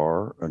that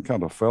car and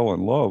kind of fell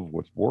in love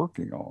with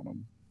working on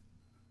them.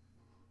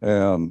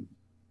 And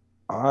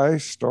I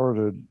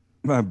started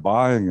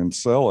buying and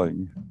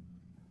selling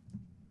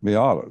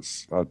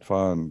Miatas. I'd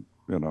find,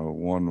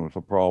 one with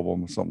a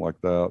problem, something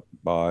like that,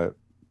 buy it,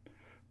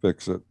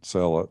 fix it,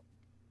 sell it.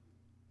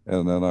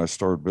 And then I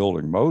started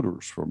building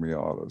motors for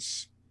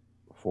Miatas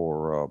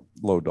for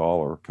low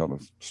dollar kind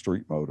of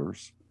street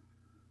motors.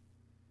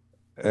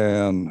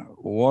 And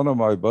one of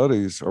my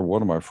buddies, or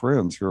one of my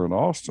friends here in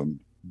Austin,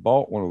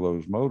 bought one of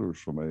those motors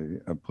for me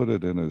and put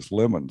it in his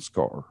Lemons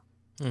car.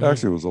 Mm-hmm.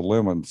 Actually, it was a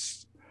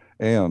Lemons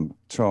and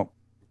Chump.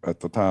 At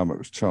the time, it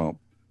was Chump.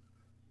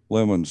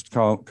 Lemons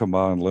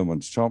combined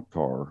Lemons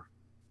ChampCar.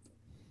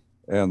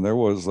 And there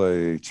was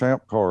a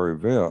ChampCar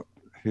event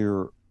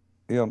here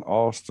in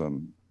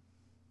Austin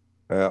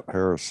at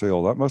Harris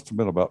Hill. That must have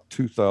been about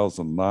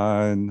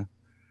 2009,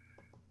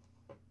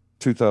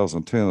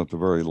 2010 at the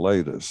very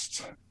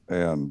latest.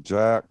 And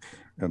Jack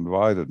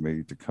invited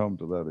me to come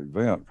to that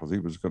event because he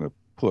was going to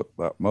put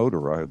that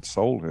motor I had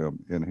sold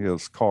him in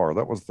his car.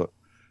 That was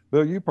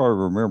Bill, you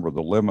probably remember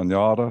the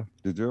Lemonada.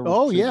 Did you ever?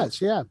 Oh,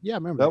 yes. Yeah. Yeah. I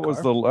remember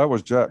that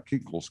was Jack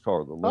Kinkle's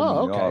car, the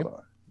Lemonada. Oh, okay.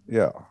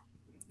 Yeah.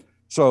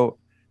 So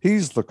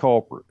he's the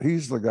culprit.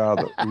 He's the guy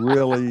that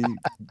really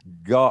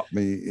got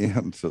me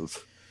into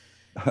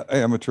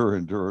amateur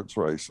endurance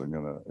racing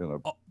in a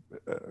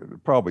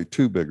probably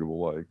too big of a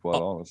way, quite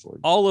honestly.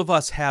 All of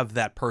us have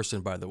that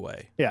person, by the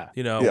way. Yeah.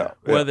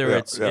 Whether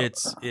it's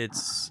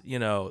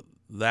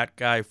that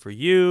guy for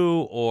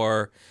you,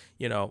 or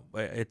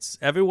it's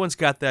everyone's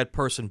got that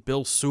person.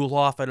 Bill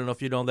Suloff, I don't know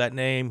if you know that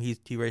name.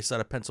 He races out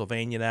of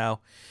Pennsylvania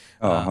now.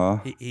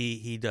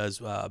 He does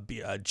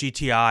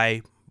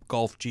GTI,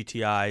 Golf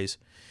GTIs.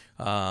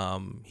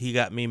 He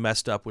got me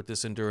messed up with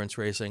this endurance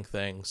racing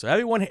thing.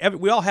 So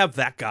we all have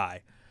that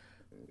guy.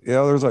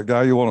 Yeah, there's that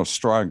guy you want to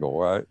strangle,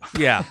 right?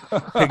 Yeah,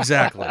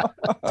 exactly.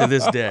 To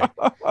this day.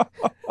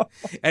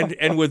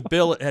 And with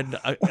Bill, and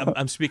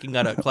I'm speaking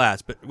out of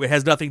class, but it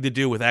has nothing to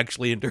do with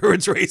actually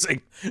endurance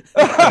racing.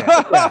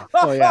 Yeah.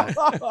 Oh, yeah.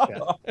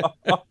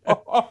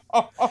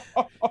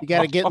 You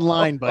got to get in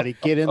line, buddy.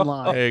 Get in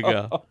line.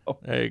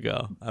 There you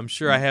go. I'm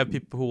sure I have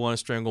people who want to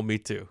strangle me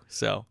too.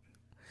 So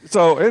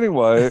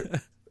anyway,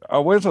 I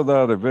went to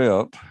that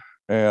event,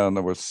 and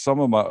there was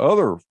some of my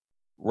other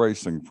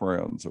racing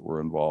friends that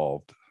were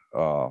involved.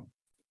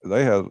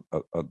 They had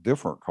a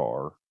different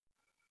car.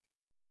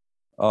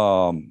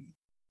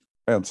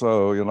 And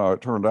so,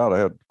 it turned out I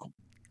had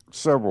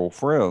several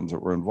friends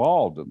that were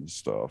involved in this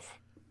stuff.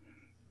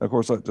 And of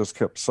course, that just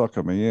kept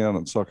sucking me in.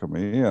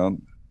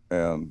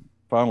 And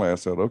finally I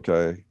said,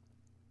 okay,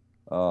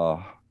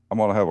 I'm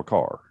going to have a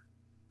car.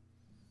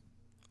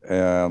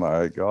 And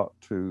I got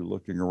to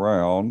looking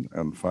around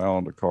and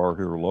found a car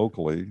here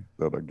locally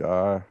that a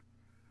guy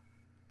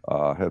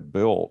had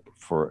built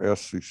for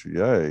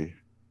SCCA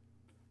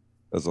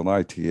as an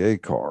ITA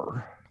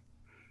car,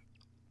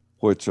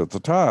 which at the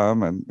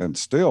time and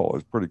still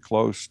is pretty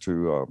close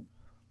to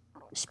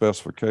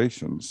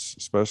specifications,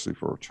 especially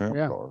for a Champ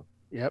car.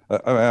 Yep.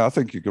 I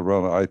think you could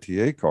run an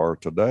ITA car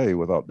today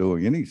without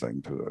doing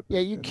anything to it. Yeah,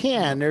 you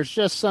can. There's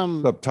just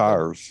some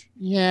tires.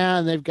 Yeah,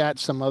 and they've got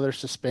some other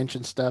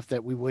suspension stuff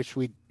that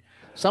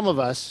some of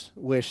us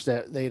wish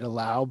that they'd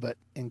allow, but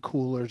in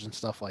coolers and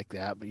stuff like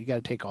that. But you got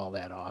to take all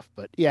that off.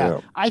 But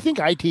yeah, I think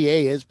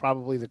ITA is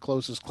probably the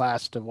closest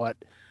class to what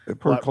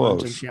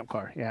runs in Champ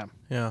Car. Yeah.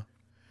 Yeah.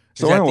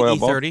 So is that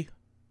the E30?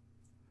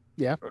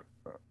 Yeah,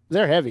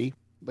 they're heavy,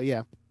 but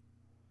yeah,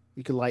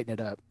 you can lighten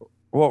it up.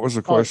 What was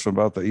the question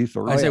about the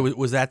E30? I say,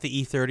 was that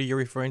the E30 you're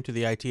referring to,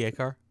 the ITA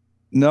car?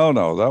 No,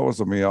 that was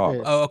a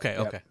Miata. Oh, okay,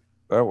 Yep. okay.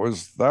 That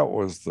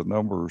was the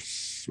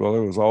numbers. Well,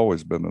 it was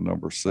always been the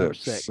number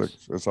six.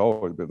 It's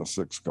always been a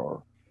 6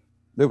 car.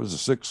 It was a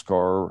 6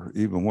 car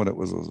even when it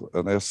was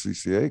an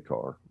SCCA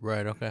car.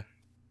 Right. Okay.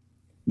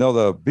 No,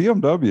 the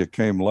BMW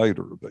came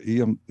later. The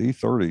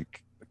E30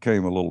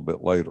 came a little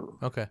bit later.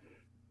 Okay.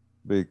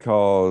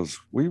 Because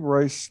we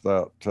raced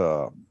that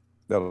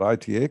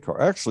ITA car.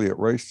 Actually, it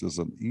raced as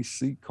an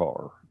EC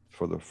car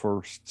for the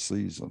first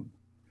season.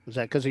 Was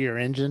that because of your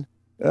engine?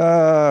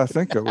 I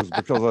think it was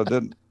because I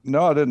didn't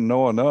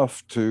know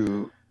enough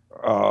to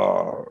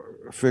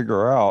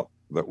figure out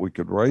that we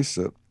could race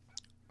it,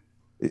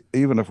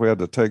 even if we had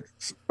to take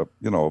a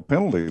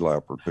penalty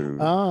lap or two.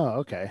 Oh,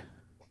 okay.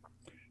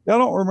 Yeah, I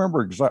don't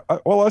remember exactly.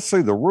 Well, let's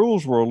see. The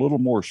rules were a little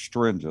more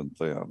stringent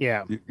then.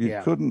 Yeah,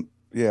 you couldn't.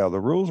 Yeah, the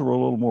rules were a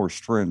little more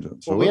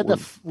stringent. So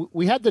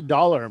we had the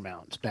dollar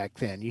amounts back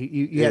then.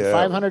 You had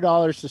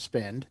 $500 to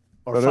spend,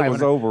 but it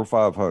was over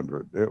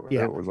 500. It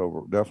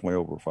was definitely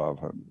over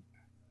 500.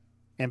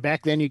 And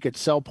back then you could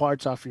sell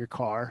parts off your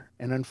car.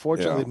 And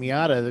unfortunately,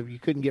 Miata, you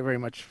couldn't get very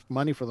much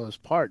money for those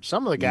parts.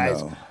 Some of the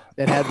guys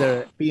that had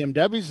the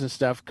BMWs and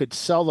stuff could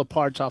sell the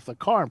parts off the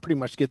car and pretty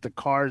much get the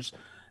cars.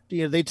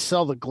 They'd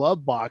sell the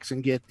glove box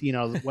and get,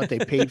 what they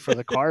paid for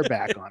the car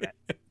back on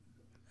it.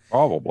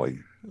 Probably.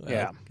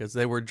 Yeah. Because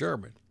they were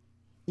German.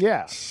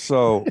 Yeah.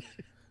 So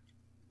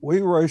we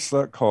raced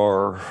that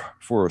car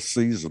for a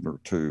season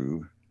or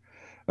two.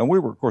 And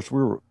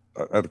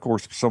of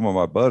course, some of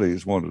my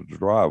buddies wanted to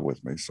drive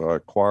with me, so I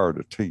acquired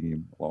a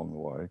team along the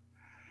way.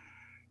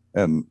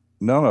 And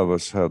none of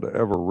us had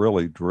ever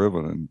really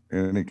driven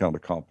in any kind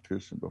of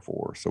competition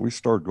before. So we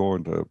started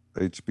going to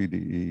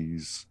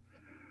HPDEs,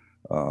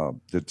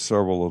 did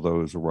several of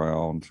those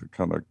around to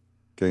kind of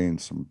gain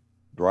some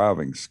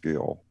driving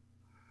skill.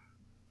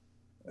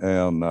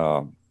 And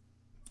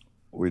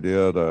we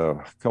did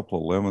a couple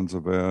of Lemons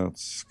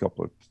events, a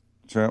couple of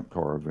Champ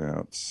Car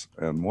events.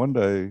 And one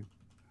day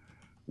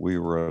we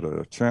were at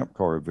a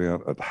ChampCar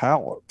event at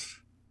Hallett.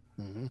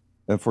 Mm-hmm.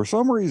 And for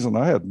some reason,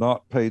 I had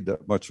not paid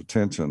that much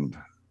attention.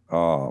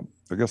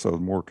 I guess I was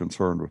more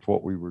concerned with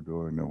what we were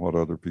doing than what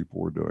other people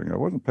were doing. I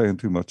wasn't paying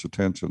too much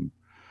attention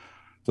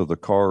to the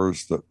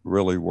cars that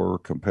really were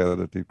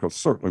competitive, because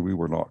certainly we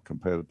were not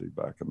competitive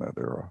back in that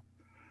era.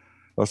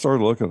 I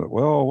started looking at,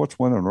 well, what's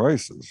winning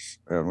races?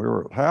 And we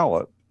were at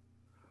Hallett,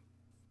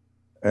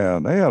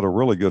 and they had a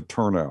really good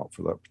turnout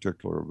for that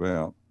particular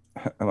event.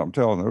 And I'm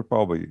telling you, there were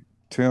probably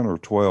 10 or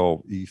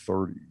 12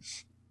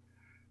 E30s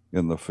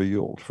in the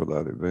field for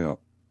that event.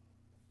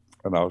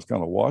 And I was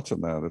kind of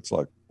watching that. It's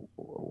like,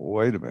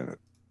 wait a minute,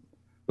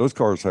 those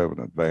cars have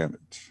an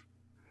advantage,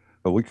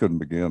 but we couldn't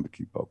begin to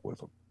keep up with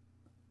them.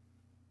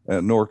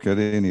 And nor could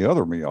any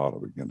other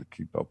Miata begin to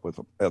keep up with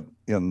them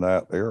in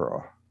that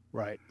era.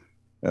 Right.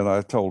 And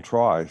I told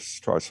Trice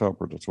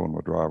Humphrey, that's one of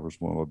my drivers,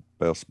 one of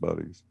my best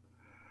buddies,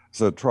 I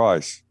said,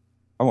 Trice,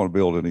 I want to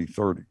build an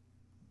E30.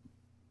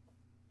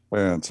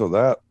 And so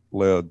that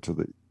led to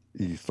the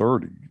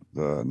E30,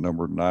 the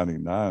number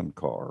 99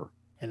 car.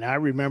 And I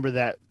remember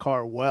that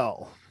car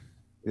well.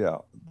 Yeah,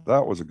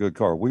 that was a good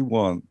car. We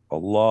won a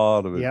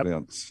lot of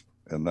events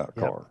in that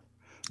car.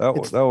 That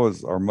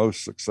was our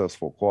most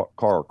successful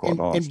car, quite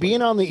honestly. And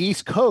being on the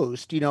East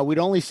Coast, we'd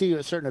only see you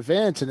at certain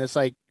events, and it's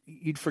like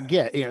you'd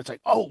forget. It's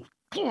like, oh,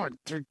 God,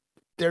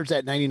 there's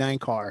that 99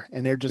 car,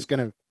 and they're just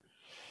gonna,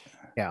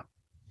 Yeah,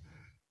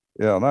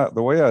 and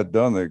the way I'd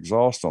done the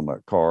exhaust on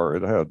that car,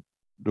 it had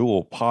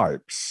dual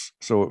pipes,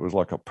 so it was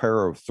like a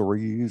pair of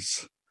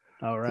threes.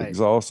 All right. The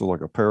exhaust was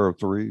like a pair of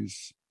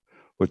threes,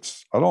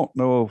 which I don't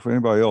know if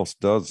anybody else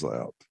does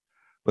that,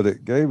 but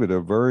it gave it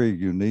a very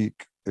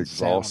unique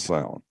exhaust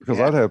sound, because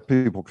I'd have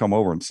people come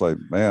over and say,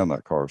 man,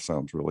 that car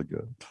sounds really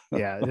good.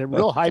 Yeah, a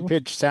real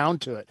high-pitched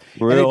sound to it.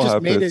 Real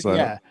high-pitched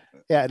sound.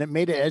 Yeah, and it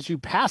made it, as you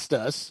passed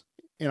us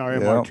in our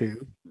MR2,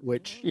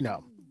 which,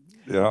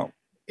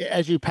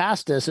 as you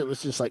passed us, it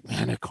was just like,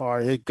 man, a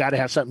car, it got to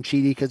have something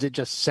cheaty, because it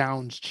just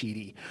sounds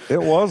cheaty.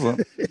 It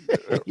wasn't.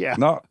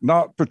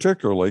 Not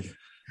particularly.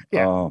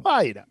 Yeah,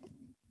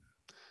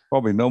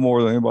 probably no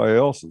more than anybody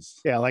else's.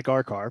 Yeah, like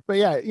our car. But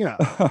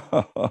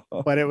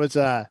but it was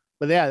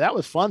that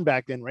was fun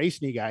back then,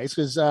 racing you guys,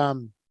 because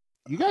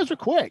you guys were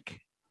quick.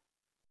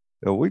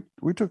 Yeah,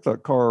 we took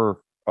that car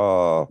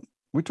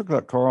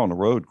on the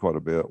road quite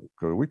a bit,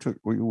 because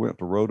we went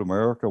to Road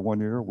America one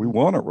year. We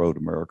won at Road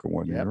America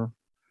one year.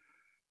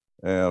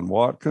 And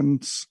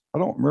Watkins, I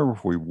don't remember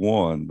if we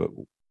won, but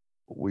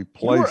we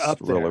placed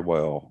really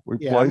well.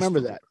 I remember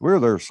that. We were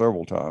there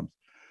several times.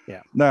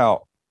 Yeah.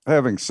 Now,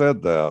 having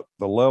said that,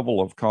 the level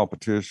of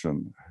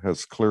competition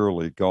has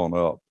clearly gone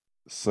up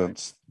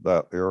since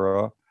that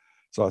era.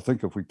 So I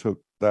think if we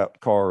took that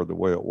car the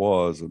way it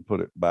was and put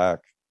it back,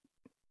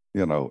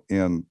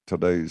 in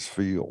today's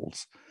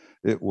fields,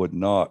 it would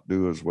not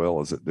do as well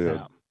as it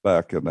did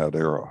back in that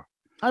era.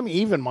 I mean,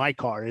 even my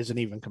car isn't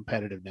even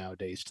competitive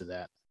nowadays to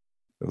that.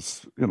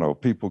 It's,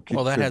 people keep.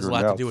 Well, that has a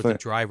lot to do with the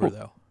driver,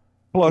 though.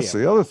 Plus,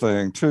 the other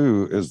thing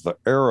too is the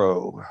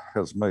aero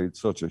has made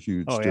such a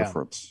huge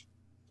difference.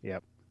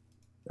 Yep.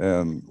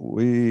 And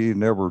we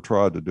never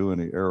tried to do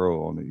any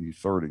aero on the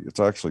E30. It's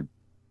actually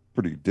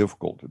pretty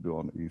difficult to do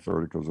on the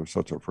E30 because they're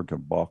such a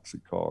freaking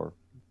boxy car.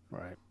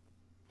 Right.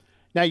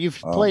 Now you've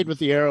played with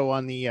the aero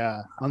on the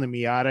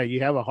Miata.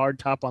 You have a hard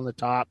top on the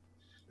top.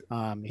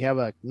 You have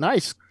a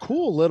nice,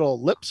 cool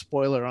little lip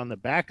spoiler on the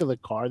back of the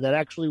car that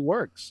actually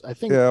works. I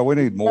think. Yeah, we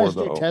need more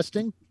though.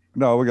 Testing.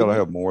 No, we got to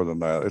have more than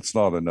that. It's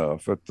not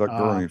enough. That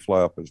gurney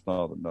flap is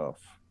not enough.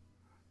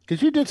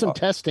 Because you did some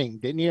testing,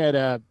 didn't you?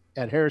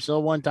 At Harris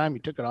Hill one time, you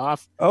took it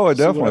off. Oh, it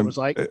definitely. What it was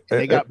like.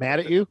 They got mad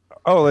at you.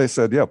 Oh, they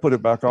said, "Yeah, put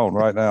it back on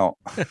right now."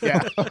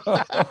 Yeah.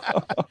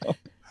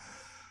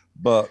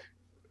 But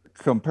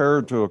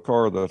compared to a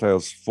car that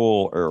has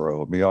full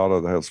aero, a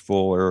Miata that has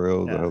full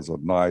aero, that has a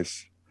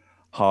nice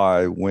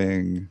high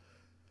wing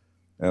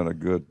and a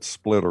good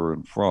splitter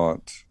in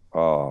front,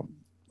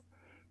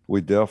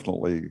 we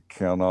definitely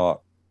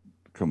cannot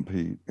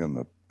compete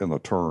in the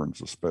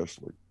turns,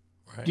 especially.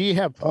 Right. Do you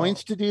have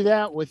points to do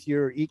that with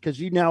your because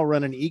you now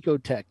run an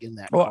Ecotech in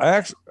that? Well,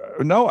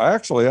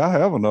 actually, I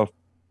have enough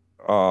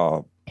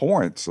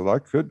points that I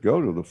could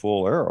go to the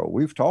full aero.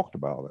 We've talked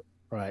about it,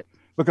 right?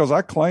 Because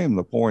I claim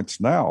the points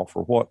now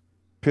for what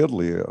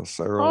Piddly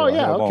aero. Oh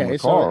yeah, okay. On the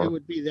car. So it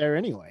would be there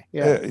anyway.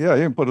 Yeah, yeah.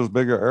 You can put as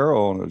big an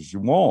aero on as you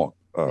want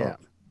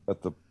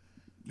at the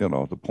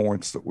the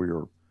points that we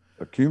are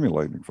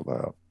accumulating for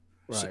that.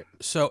 Right.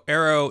 So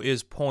aero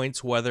is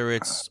points whether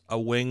it's a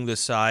wing the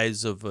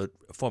size of a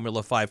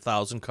Formula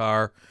 5000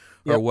 car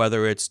or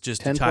whether it's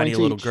just a tiny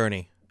little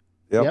gurney.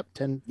 Yep.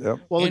 10. Yep.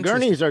 Well, the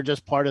gurneys are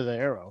just part of the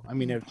aero. I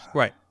mean,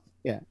 right.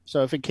 Yeah.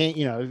 So if it can't,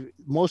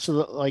 most of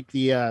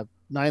the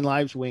 9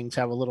 Lives wings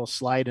have a little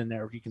slide in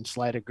there. If you can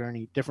slide a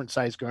gurney, different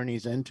size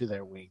gurneys into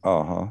their wing,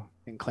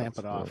 and clamp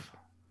it off.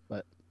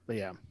 But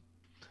yeah.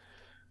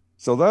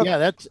 So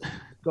that's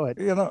go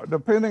ahead.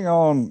 Depending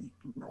on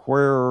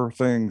where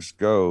things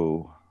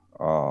go,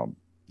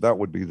 that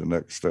would be the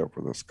next step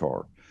for this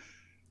car.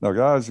 Now,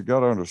 guys, you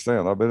got to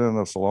understand, I've been in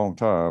this a long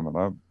time,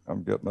 and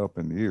I'm getting up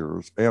in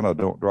years, and I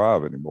don't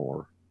drive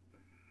anymore.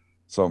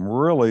 So I'm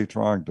really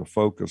trying to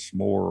focus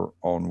more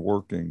on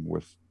working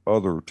with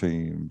other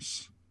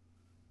teams,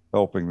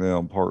 helping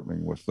them,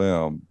 partnering with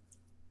them.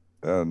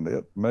 And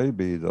it may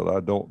be that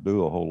I don't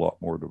do a whole lot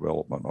more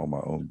development on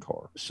my own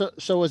car.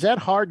 So was that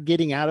hard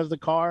getting out of the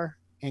car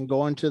and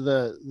going to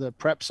the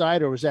prep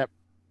side, or was that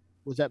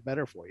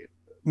better for you?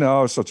 No,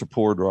 I was such a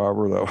poor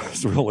driver. That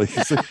was really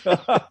easy.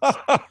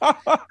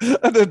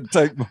 It didn't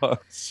take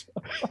much.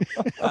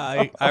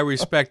 I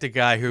respect a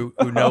guy who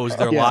knows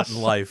their lot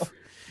in life.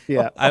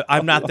 Yeah,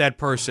 I'm not that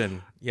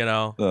person, you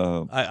know.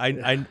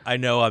 I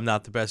know I'm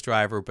not the best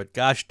driver, but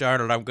gosh darn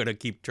it, I'm going to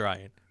keep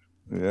trying.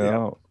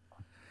 Yeah.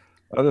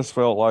 I just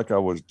felt like I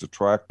was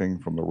detracting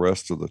from the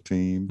rest of the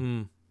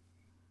team.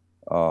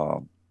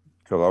 Because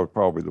I was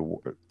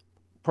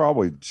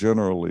probably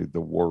generally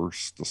the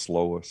worst, the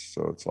slowest.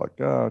 So it's like,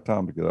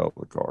 time to get out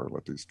of the car,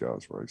 let these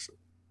guys race it.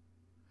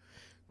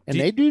 And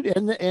they do,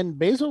 and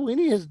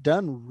Basilini has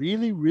done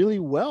really, really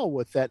well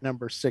with that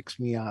number 6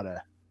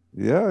 Miata.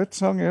 Yeah, it's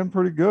hung in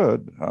pretty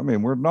good. I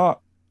mean, we're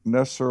not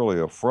necessarily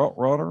a front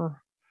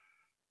runner,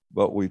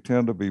 but we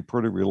tend to be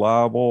pretty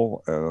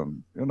reliable.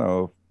 And, you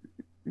know,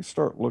 you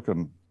start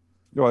looking,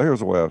 here's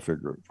the way I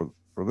figure it.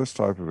 For this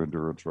type of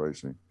endurance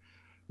racing,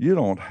 you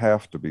don't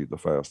have to be the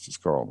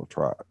fastest car on the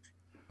track,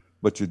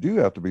 but you do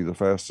have to be the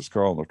fastest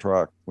car on the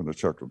track when the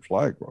checkered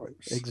flag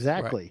waves.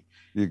 Exactly. Right.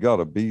 You got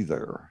to be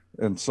there.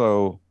 And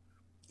so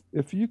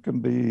if you can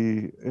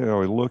be,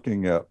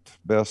 looking at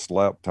best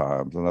lap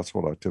times, and that's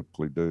what I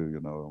typically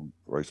do,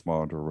 Race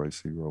Monitor,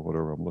 Race Hero,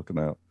 whatever I'm looking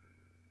at,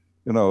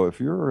 if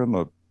you're in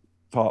the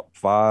top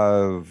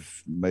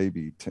 5,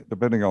 maybe 10,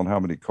 depending on how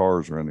many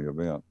cars are in the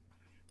event,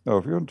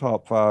 if you're in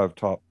top 5,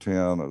 top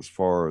 10, as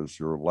far as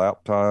your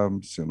lap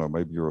times,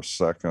 maybe you're a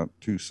second,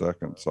 2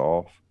 seconds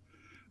off,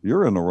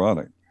 you're in the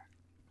running.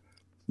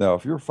 Now,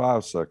 if you're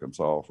 5 seconds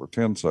off or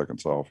 10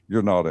 seconds off,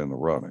 you're not in the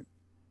running.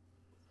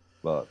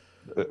 But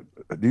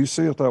do you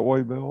see it that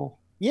way, Bill?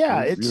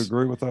 Yeah. Do you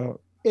agree with that?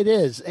 It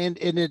is. And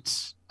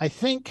it's, I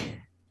think,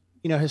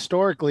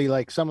 historically,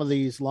 like some of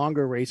these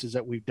longer races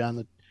that we've done,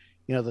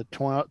 the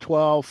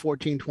 12,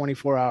 14,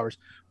 24 hours,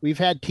 we've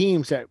had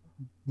teams that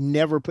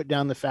never put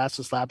down the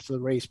fastest laps of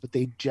the race, but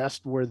they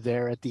just were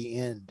there at the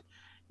end.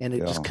 And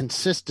it's just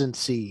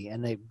consistency,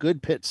 and they have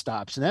good pit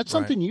stops. And that's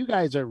something you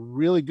guys are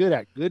really good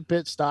at, good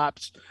pit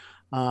stops,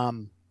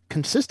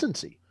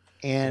 consistency.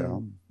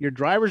 And your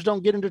drivers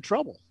don't get into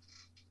trouble.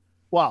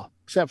 Well,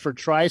 except for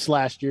Trice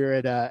last year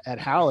at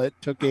Hallett,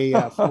 took a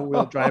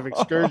 4-wheel drive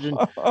excursion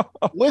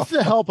with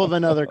the help of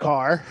another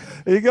car.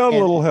 He got a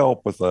little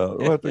help with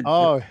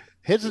that.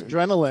 His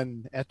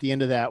adrenaline at the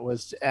end of that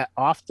was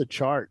off the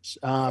charts.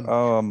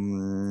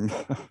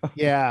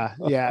 Yeah.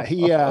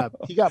 He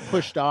got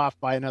pushed off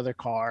by another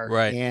car.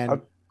 Right.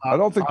 And I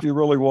don't think you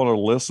really want to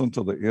listen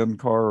to the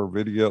in-car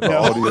video, the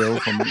audio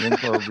from the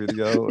in-car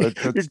video.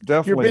 It's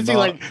definitely you're busy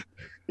not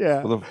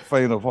for the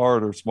faint of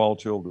heart or small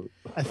children.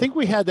 I think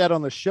we had that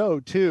on the show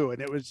too, and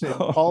it was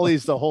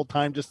Paulie's the whole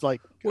time just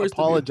like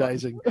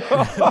apologizing.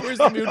 Where's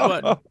the mute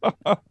button?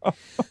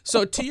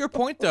 So to your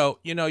point, though,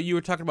 you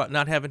were talking about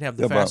not having to have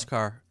the fast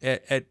car.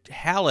 At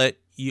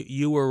Hallett,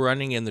 you were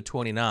running in the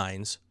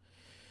 29s,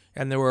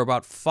 and there were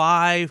about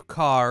 5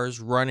 cars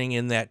running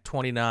in that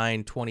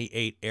 29,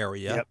 28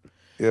 area. Yep.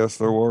 Yes,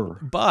 there were.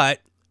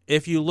 But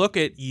if you look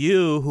at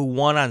you, who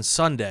won on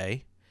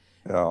Sunday,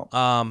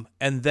 and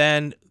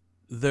then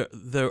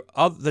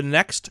the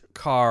next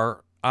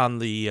car on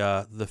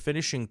the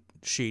finishing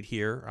sheet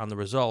here on the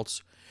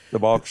results, the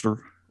Boxster,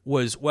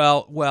 was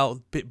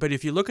but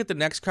if you look at the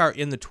next car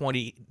in the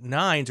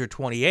 29s or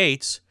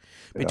 28s,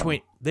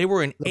 they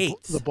were in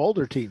 8th. The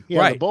Boulder team,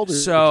 right? The Boulder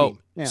team.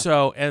 Yeah.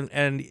 So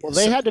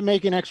they had to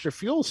make an extra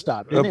fuel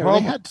stop, didn't they?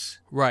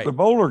 The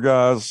Boulder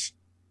guys,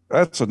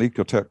 that's an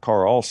Ecotec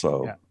car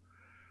also,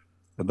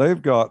 and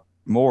they've got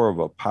more of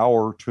a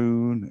power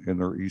tune in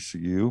their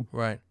ECU,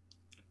 right?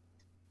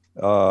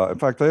 In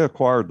fact, they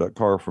acquired that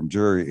car from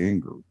Jerry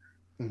Inger.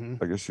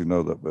 Mm-hmm. I guess you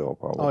know that, Bill,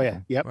 probably. Oh,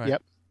 yeah.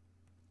 Yep.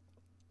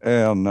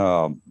 And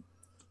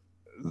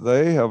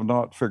they have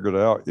not figured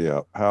out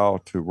yet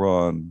how to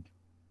run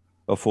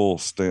a full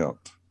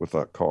stint with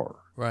that car.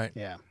 Right.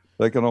 Yeah.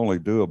 They can only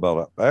do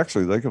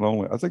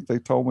I think they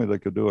told me they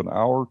could do an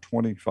hour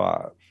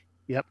 25.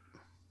 Yep.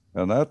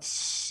 And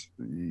it's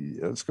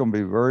going to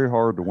be very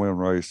hard to win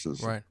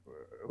races. Right.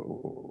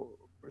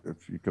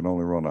 If you can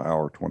only run an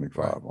hour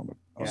 25 on it.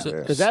 Because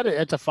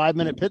it's a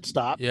 5-minute pit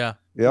stop. Yeah.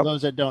 For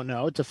those that don't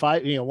know, it's a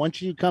 5.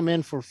 Once you come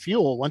in for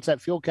fuel, once that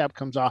fuel cap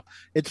comes off,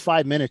 it's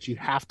 5 minutes. You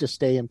have to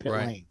stay in pit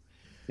lane,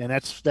 and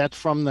that's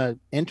from the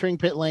entering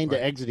pit lane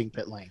to exiting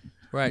pit lane.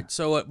 Right.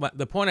 So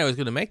the point I was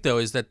going to make, though,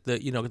 is that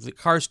the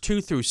cars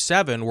 2 through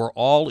 7 were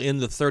all in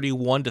the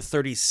 31 to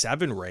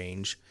 37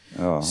 range.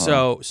 Uh-huh.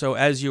 So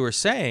as you were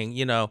saying,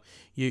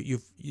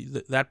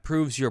 that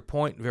proves your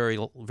point very,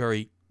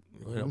 very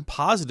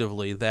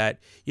positively that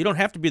you don't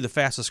have to be the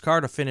fastest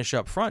car to finish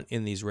up front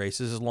in these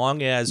races, as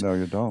long as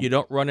you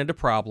don't run into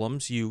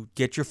problems. You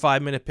get your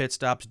 5-minute pit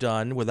stops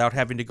done without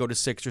having to go to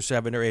 6 or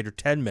 7 or 8 or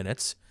 10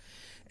 minutes,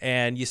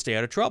 and you stay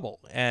out of trouble.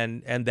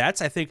 And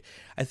that's I think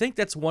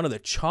that's one of the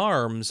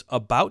charms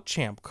about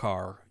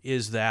ChampCar,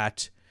 is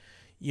that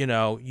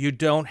you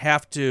don't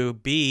have to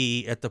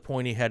be at the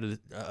pointy end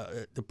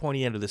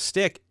of the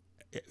stick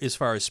as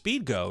far as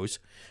speed goes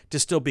to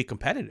still be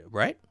competitive,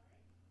 right?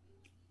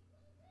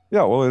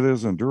 Yeah, well, it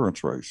is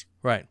endurance racing.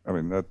 Right. I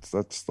mean,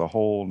 that's the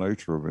whole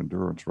nature of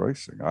endurance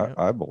racing,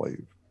 I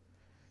believe.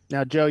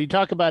 Now, Joe, you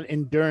talk about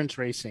endurance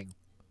racing.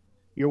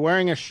 You're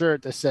wearing a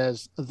shirt that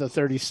says the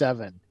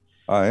 37.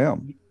 I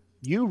am.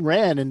 You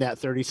ran in that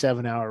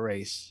 37-hour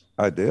race.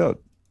 I did.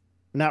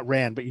 Not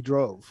ran, but you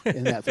drove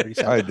in that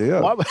 37. I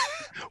did.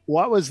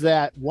 What was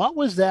that? What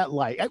was that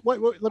like?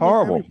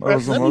 Horrible. That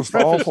was the most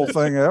awful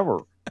thing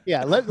ever.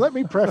 Yeah. Let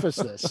me preface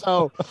this.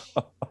 So,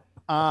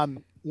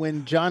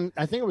 when John,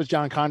 I think it was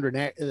John Condren,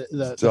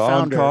 the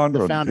founder.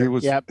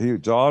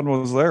 John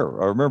was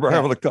there.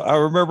 I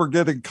remember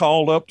getting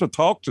called up to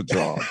talk to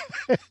John.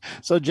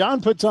 So John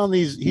puts on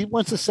he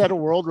wants to set a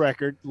world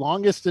record,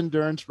 longest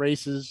endurance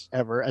races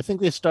ever. I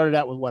think they started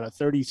out with a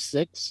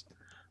 36.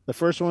 The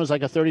first one was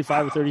like a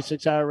 35 or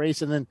 36-hour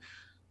race, and then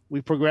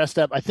we progressed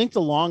up. I think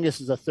the longest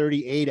is a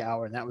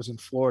 38-hour, and that was in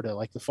Florida,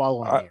 like the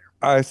following year.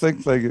 I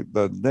think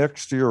the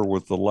next year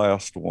was the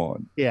last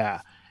one.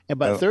 Yeah.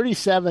 About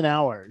 37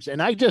 hours.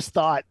 And I just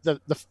thought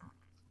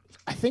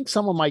I think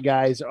some of my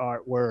guys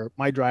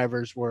my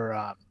drivers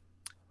were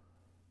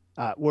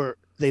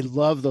they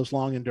love those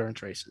long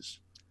endurance races.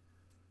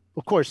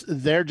 Of course,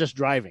 they're just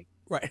driving.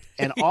 Right.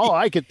 And all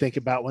I could think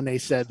about when they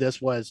said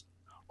this was,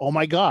 oh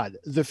my God,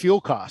 the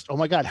fuel cost. Oh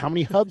my God, how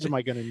many hubs am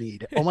I going to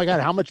need? Oh my God,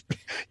 how much?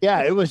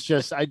 Yeah, it was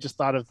I just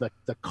thought of the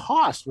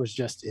cost was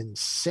just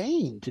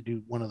insane to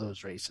do one of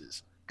those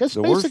races. Because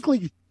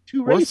basically,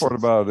 two races. The worst part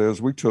about it is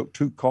we took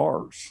 2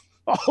 cars.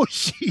 Oh,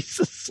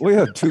 Jesus. We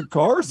had 2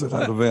 cars at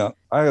that event.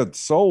 I had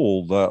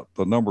sold the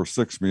number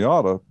 6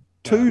 Miata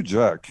to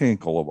Jack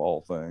Hinkle, of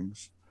all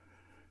things.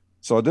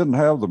 So I didn't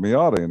have the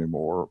Miata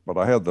anymore, but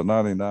I had the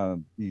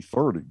 99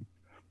 E30.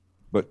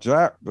 But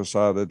Jack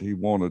decided he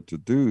wanted to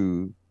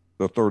do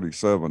the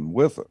 37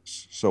 with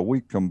us. So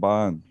we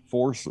combined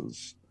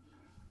forces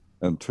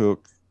and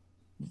took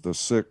the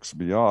 6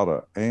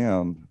 Miata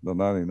and the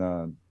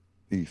 99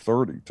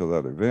 E30 to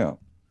that event.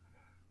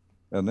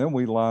 And then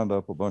we lined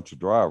up a bunch of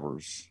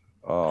drivers.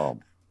 I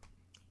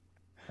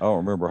don't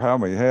remember how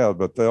many had,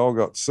 but they all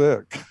got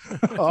sick.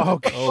 Oh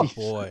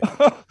boy.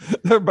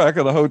 They're back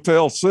in the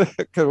hotel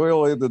sick, and we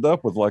only ended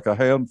up with like a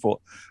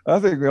handful. I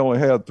think we only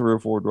had 3 or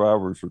 4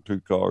 drivers for 2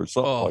 cars.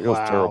 It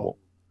was terrible.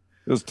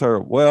 It was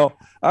terrible. Well,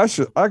 I'm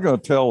going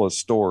to tell a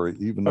story,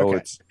 even though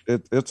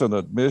it's an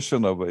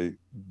admission of a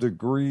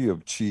degree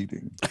of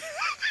cheating.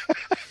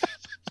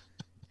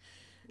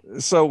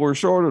 So we're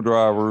short of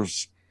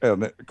drivers.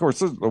 And of course,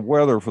 the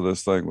weather for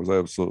this thing was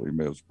absolutely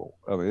miserable.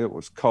 I mean, it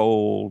was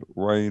cold,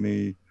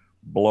 rainy,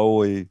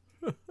 blowy.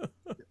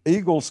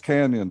 Eagles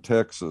Canyon,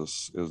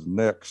 Texas is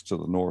next to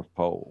the North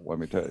Pole. Let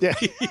me tell you,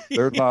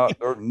 there's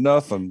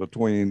nothing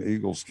between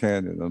Eagles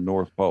Canyon and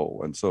North Pole.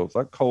 And so if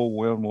that cold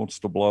wind wants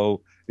to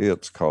blow,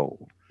 it's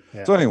cold.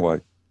 Yeah. So anyway,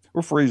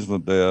 we're freezing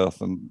to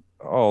death and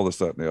all this,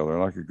 that, and the other.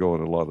 And I could go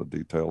into a lot of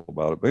detail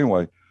about it. But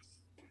anyway,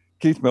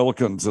 Keith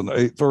Milliken's in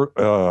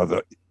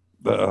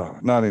the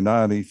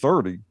 99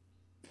 E30,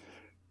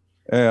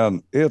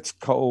 and it's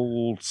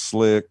cold,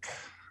 slick.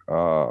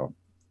 You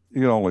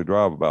can only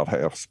drive about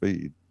half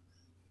speed.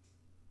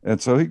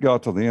 And so he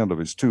got to the end of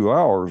his 2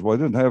 hours. Well,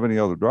 he didn't have any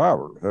other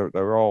driver.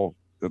 They were all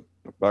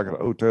back at the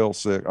hotel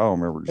sick. I don't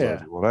remember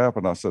exactly what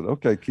happened. I said,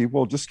 okay, Keith,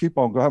 well, just keep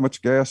on going. How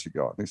much gas you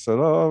got? And he said,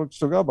 oh,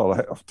 still got about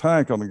a half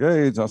tank on the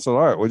gauge. And I said, all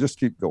right, well, just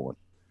keep going.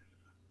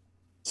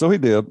 So he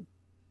did.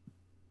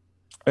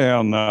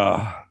 And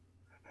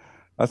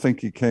I think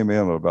he came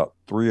in at about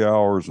 3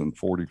 hours and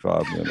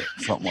 45 minutes,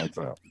 something like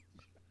that.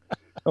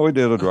 And we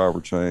did a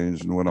driver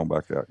change and went on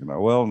back out.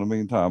 Well, in the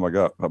meantime, I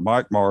got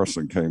Mike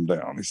Morrison came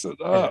down. He said,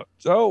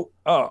 Joe,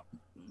 a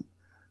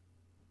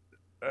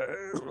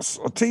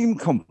team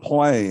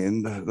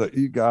complained that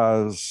you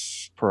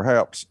guys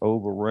perhaps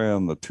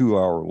overran the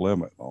 2-hour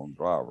limit on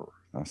driver.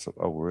 I said,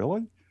 oh,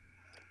 really?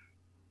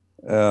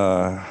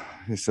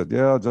 He said,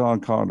 yeah,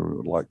 John Condren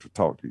would like to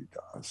talk to you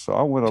guys. So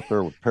I went up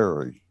there with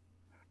Perry.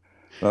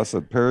 And I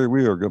said, Perry,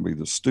 we are going to be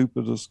the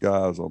stupidest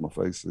guys on the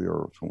face of the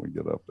earth when we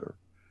get up there.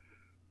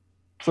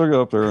 So I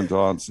got up there, and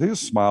he was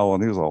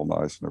smiling. He was all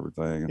nice and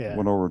everything. And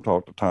went over and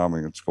talked to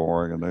timing and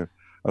scoring. And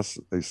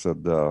they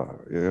said,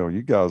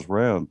 you guys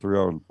ran 3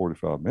 hours and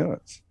 45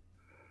 minutes.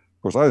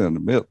 Of course, I didn't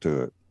admit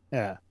to it.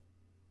 Yeah.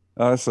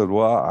 And I said,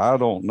 well, I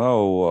don't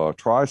know.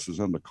 Trice is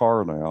in the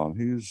car now, and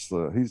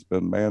he's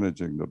been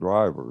managing the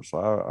drivers.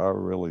 I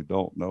really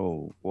don't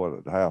know what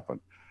had happened.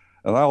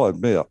 And I'll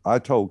admit, I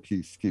told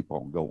Keith to keep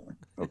on going.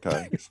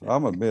 Okay. So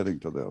I'm admitting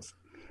to this.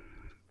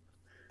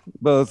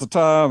 But at the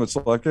time, it's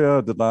like,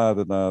 deny.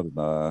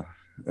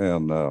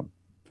 And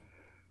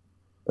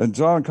And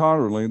John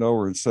Connor leaned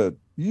over and said,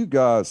 "You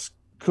guys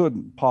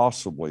couldn't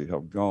possibly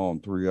have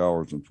gone 3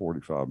 hours and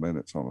 45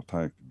 minutes on a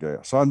tank of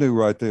gas." So I knew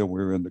right then we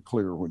were in the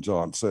clear when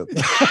John said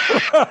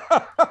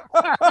that.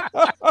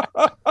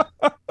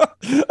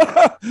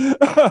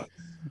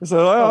 I said,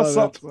 well,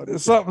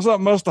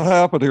 something must have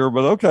happened here,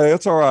 but okay,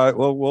 it's all right.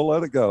 Well, we'll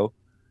let it go.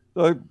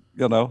 So,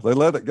 they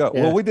let it go.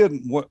 Yeah. Well, we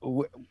didn't.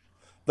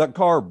 That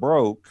car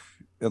broke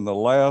in the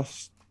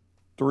last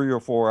 3 or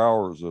 4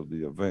 hours of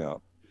the event.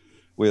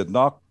 We'd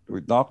knocked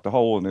a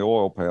hole in the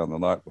oil pan the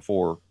night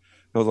before,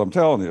 because I'm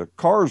telling you,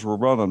 cars were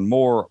running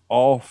more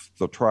off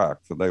the track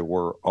than they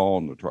were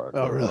on the track.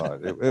 Oh, really?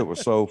 Night. It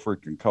was so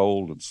freaking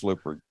cold and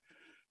slippery.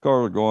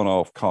 Cars were going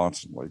off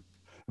constantly.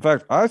 In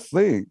fact, I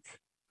think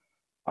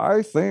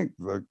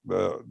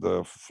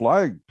the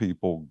flag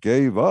people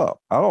gave up.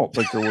 I don't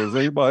think there was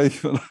anybody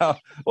even out.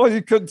 Well,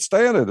 you couldn't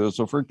stand it. It was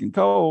so freaking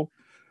cold.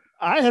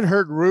 I had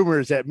heard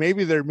rumors that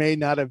maybe there may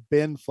not have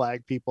been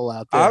flag people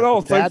out there. I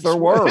don't think there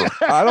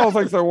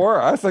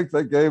were. I think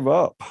they gave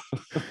up.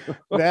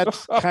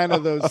 That's kind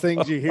of those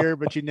things you hear,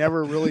 but you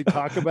never really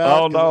talk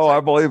about. Oh, no, I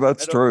believe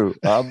that's true.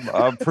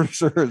 I'm pretty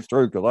sure it's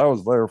true, because I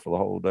was there for the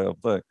whole damn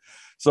thing.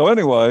 So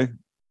anyway,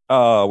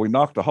 we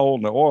knocked a hole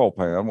in the oil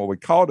pan. Well, we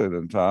caught it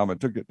in time and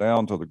took it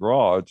down to the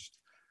garage,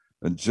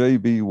 and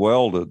JB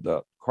welded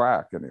that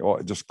crack in the oil.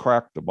 It just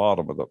cracked the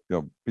bottom of the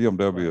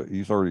BMW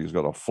E30's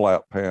got a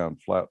flat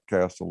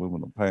cast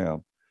aluminum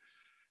pan.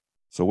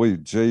 So we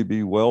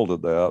JB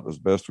welded that as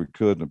best we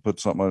could and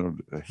put something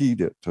under to heat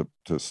it to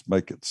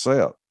make it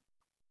set.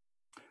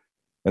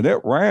 And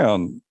it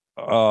ran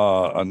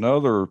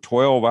another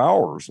 12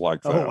 hours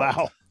like that. Oh,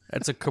 wow.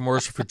 That's a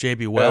commercial for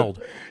JB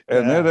Weld.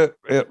 And then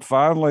it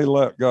finally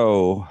let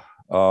go.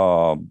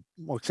 Well,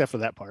 except for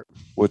that part.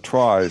 With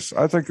tries.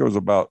 I think it was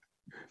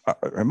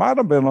it might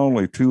have been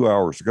only 2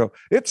 hours ago.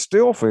 It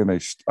still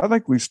finished. I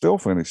think we still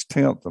finished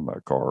 10th in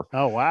that car.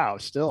 Oh, wow.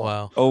 Still.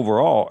 Wow.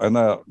 Overall. And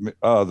the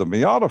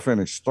Miata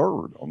finished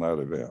third on that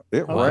event.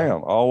 It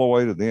ran all the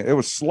way to the end. It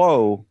was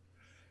slow.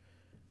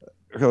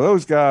 Because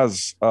those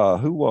guys,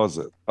 who was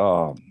it?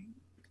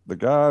 The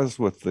guys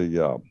with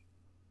the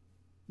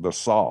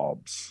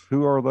Saabs.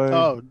 Who are they?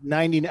 Oh,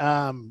 90,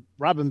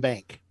 Robin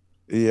Bank.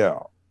 Yeah.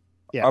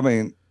 I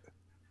mean,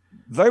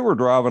 they were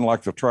driving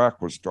like the track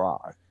was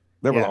dry.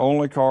 They were the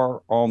only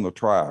car on the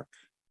track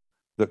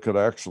that could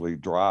actually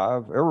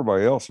drive.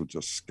 Everybody else was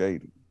just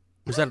skating.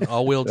 Was that an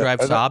all-wheel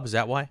drive Saab? Is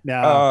that why?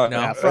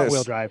 No,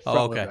 front-wheel drive.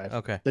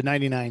 Okay. The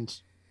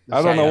 99s.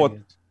 I don't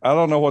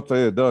know what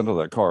they had done to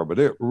that car, but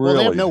it really. Well,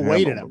 they have no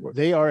weight in them.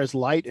 They are as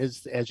light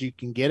as you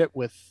can get it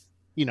with.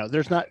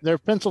 They're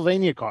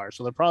Pennsylvania cars,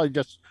 so they're probably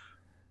just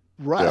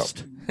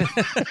rust. Yeah.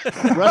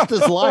 Rust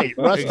is light.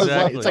 Rust is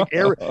light.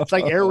 It's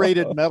like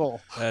aerated metal.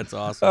 That's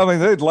awesome. I mean,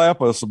 they'd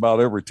lap us about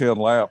every 10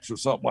 laps or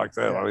something like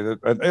that. I mean,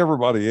 and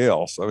everybody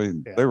else. I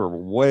mean, they were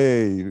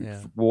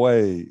way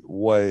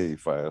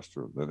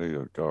faster than any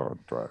other car on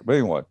the track. But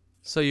anyway.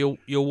 So you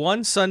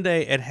won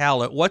Sunday at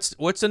Hallett.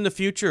 What's in the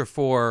future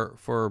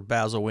for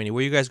Basil Weenie?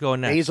 Where are you guys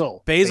going next?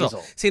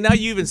 Basil. See, now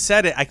you even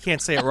said it. I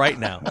can't say it right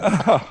now.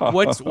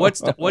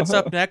 What's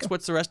up next?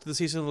 What's the rest of the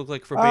season look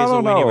like for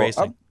Basil Weenie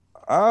Racing?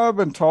 I've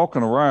been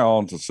talking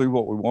around to see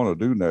what we want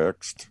to do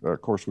next. Of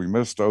course, we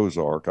missed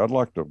Ozark. I'd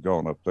like to have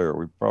gone up there.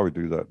 We'd probably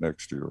do that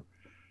next year.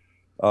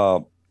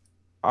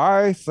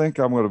 I think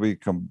I'm going to be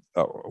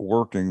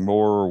working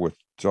more with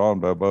John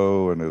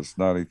Babot and his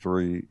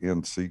 93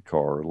 NC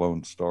car,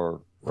 Lone Star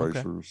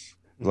Racers,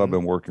 because I've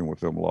been working with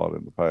them a lot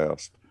in the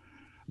past.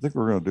 I think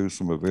we're going to do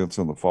some events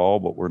in the fall,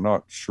 but we're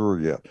not sure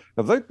yet.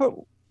 Have they put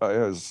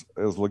is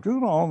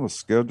Laguna on the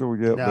schedule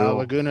yet,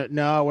 No, Bill?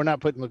 No, we're not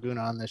putting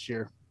Laguna on this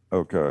year.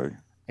 Okay.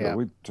 Yeah.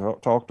 We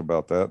talked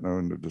about that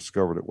and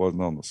discovered it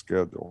wasn't on the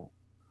schedule.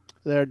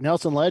 There,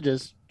 Nelson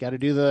Ledges got to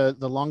do the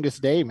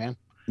longest day, man.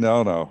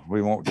 No,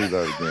 we won't do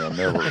that again.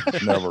 Never.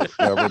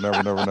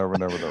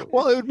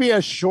 Well, it would be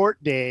a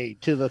short day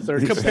to the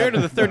 37. Compared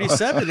to the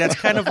 37, that's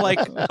kind of like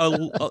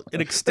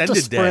an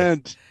extended day.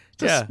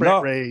 It's a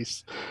sprint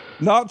race.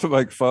 Not to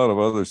make fun of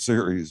other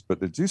series, but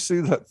did you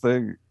see that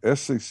thing?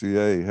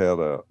 SCCA had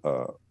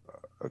a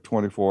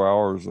 24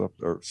 hours up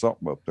there,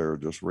 something up there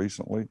just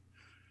recently.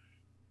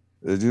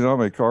 Did you know how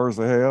many cars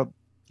they had?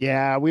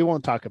 Yeah, we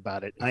won't talk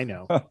about it. I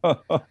know.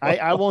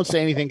 I won't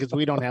say anything because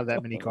we don't have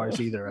that many cars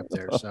either up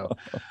there. So,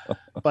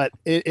 but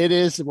it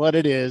is what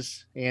it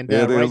is, and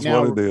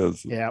what it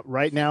is. Yeah,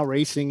 right now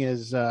racing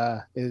is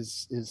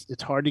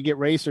it's hard to get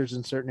racers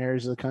in certain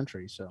areas of the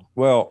country. So,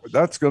 well,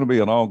 that's going to be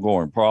an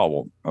ongoing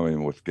problem. I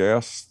mean, with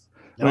gas.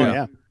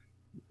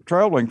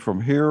 Traveling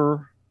from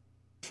here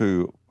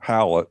to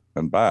Hallett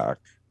and back,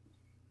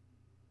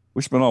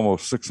 we spent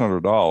almost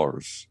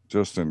 $600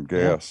 just in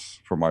gas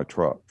for my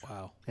truck.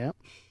 Wow.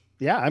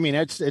 Yeah. I mean,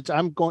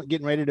 I'm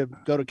getting ready to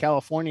go to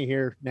California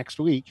here next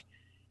week.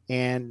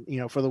 And,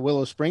 for the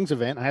Willow Springs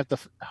event, I have to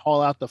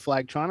haul out the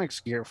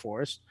Flagtronics gear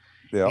for us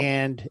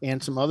and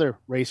some other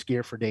race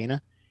gear for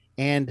Dana.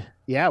 And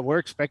we're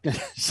expecting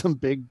some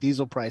big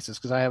diesel prices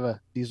because I have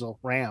a diesel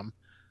Ram.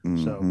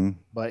 Mm-hmm. So,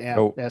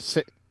 but that's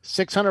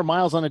 600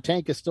 miles on a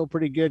tank is still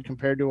pretty good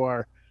compared to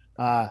our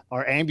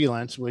our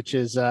ambulance, which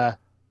is I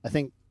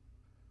think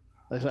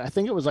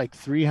it was like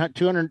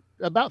 300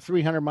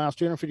 miles,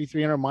 250,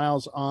 300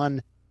 miles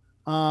on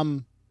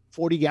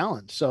 40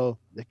 gallons. So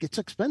it gets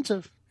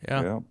expensive.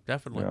 Yeah,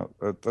 definitely.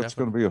 Yeah, that's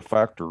going to be a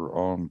factor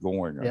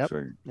ongoing, I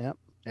think. Yep.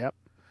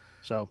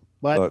 So,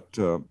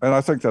 and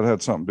I think that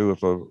had something to do with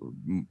the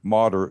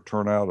moderate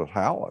turnout at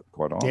Hallett,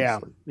 quite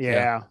honestly.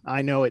 Yeah,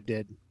 I know it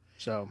did.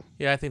 So,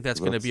 yeah, I think that's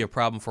going to be a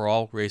problem for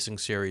all racing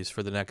series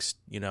for the next,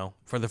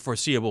 for the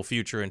foreseeable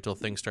future until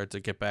things start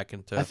to get back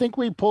into. I think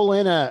we pull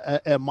in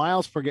a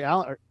miles per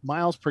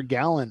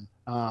gallon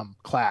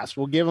class.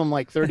 We'll give them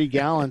like 30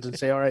 gallons and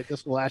say, all right,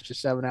 this will last you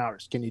 7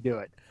 hours. Can you do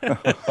it?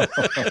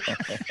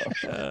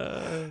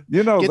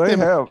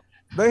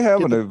 They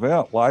have an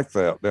event like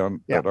that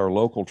down at our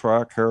local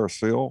track, Harris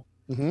Hill.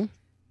 Mm-hmm.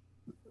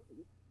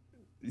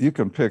 You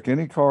can pick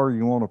any car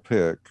you want to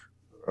pick,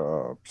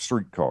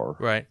 street car.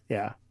 Right.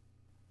 Yeah.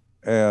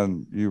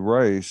 And you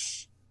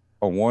race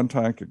on one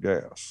tank of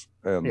gas.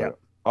 And the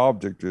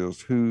object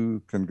is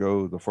who can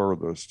go the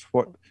furthest.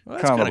 What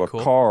kind of a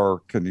car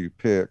can you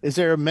pick? Is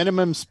there a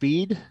minimum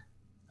speed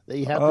that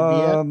you have to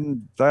be at?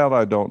 That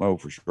I don't know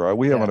for sure.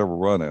 We haven't ever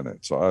run in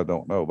it, so I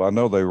don't know. But I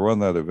know they run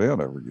that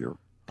event every year.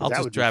 I'll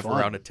just drive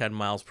around at 10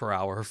 miles per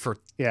hour for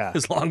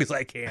as long as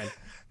I can.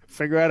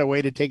 Figure out a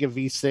way to take a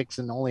V6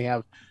 and only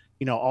have,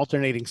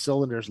 alternating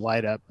cylinders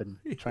light up and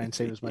try and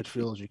save as much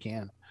fuel as you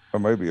can. Or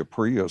maybe a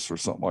Prius or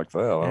something like that.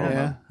 I don't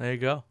know. There you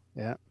go.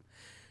 Yeah.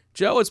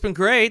 Joe, it's been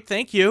great.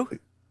 Thank you.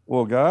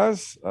 Well,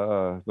 guys,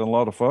 it's been a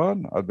lot of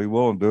fun. I'd be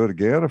willing to do it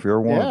again if you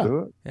ever want to do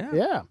it.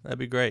 Yeah. That'd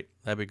be great.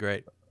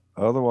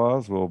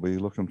 Otherwise, we'll be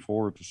looking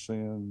forward to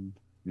seeing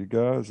you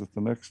guys at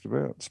the next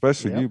event,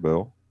 especially you,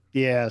 Bill.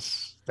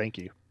 Yes. Thank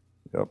you.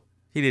 Yep.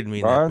 He didn't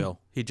mean that, Bill.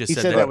 He just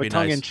said that would with be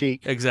tongue nice. in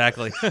cheek.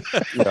 Exactly.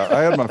 Yeah,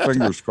 I had my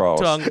fingers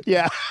crossed.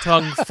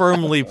 Tongue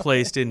firmly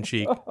placed in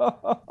cheek.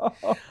 All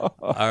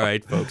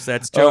right, folks.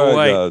 That's Joe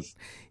White. Guys.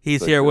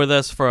 He's here with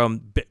us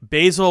from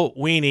Basil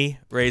Weenie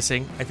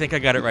Racing. I think I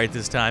got it right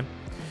this time.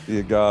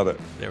 You got it.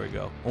 There we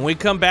go. When we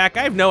come back,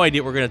 I have no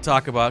idea what we're going to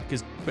talk about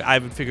because I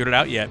haven't figured it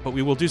out yet, but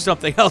we will do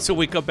something else when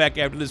we come back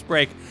after this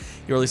break.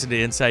 You're listening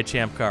to Inside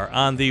Champ Car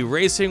on the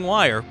Racing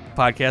Wire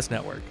Podcast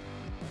Network.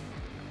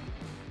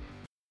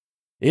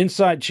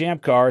 Inside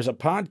Champ Car is a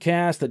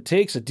podcast that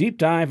takes a deep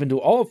dive into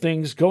all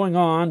things going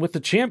on with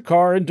the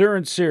ChampCar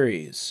Endurance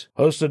Series.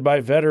 Hosted by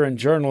veteran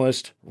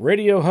journalist,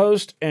 radio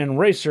host, and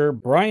racer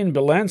Brian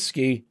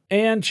Belansky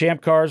and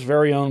ChampCar's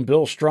very own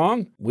Bill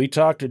Strong, we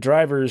talk to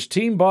drivers,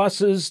 team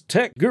bosses,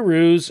 tech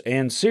gurus,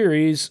 and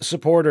series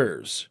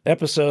supporters.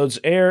 Episodes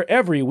air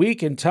every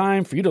week in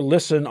time for you to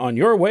listen on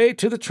your way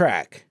to the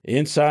track.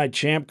 Inside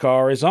Champ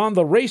Car is on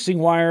the Racing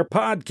Wire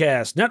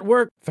Podcast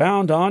Network,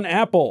 found on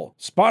Apple,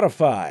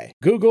 Spotify,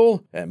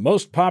 Google, and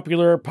most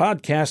popular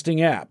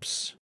podcasting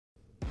apps.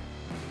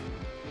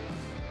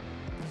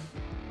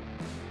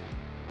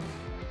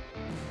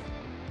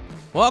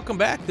 Welcome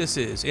back. This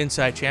is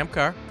Inside Champ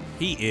Car.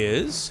 He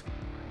is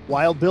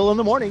Wild Bill in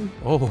the morning.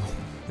 Oh,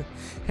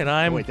 and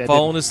I'm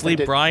falling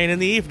asleep, Brian, in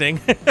the evening.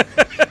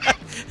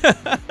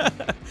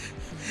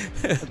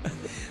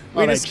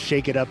 I'd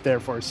shake it up there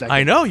for a second.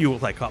 I know you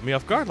caught me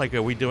off guard.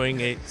 Are we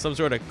doing some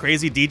sort of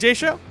crazy DJ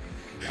show?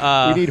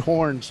 We need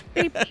horns.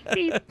 Beep,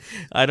 beep.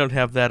 I don't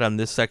have that on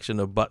this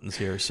section of buttons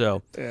here.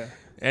 So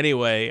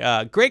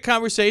anyway, great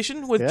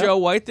conversation with Joe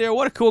White there.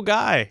 What a cool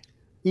guy.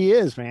 He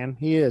is, man.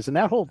 He is, and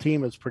that whole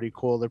team is pretty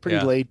cool. They're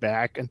pretty laid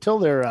back until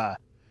they're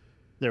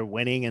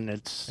winning, and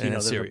it's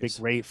there's a big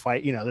great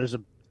fight. There's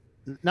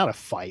not a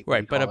fight,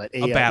 right? But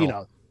a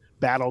battle,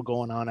 battle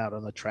going on out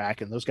on the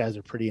track, and those guys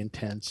are pretty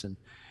intense. And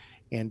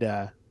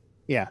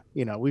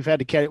we've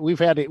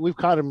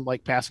caught them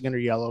passing under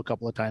yellow a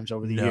couple of times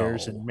over the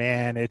years, and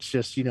man, it's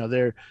just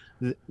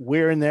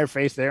we're in their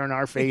face, they're in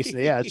our face.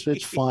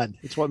 It's fun.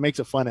 It's what makes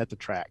it fun at the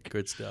track.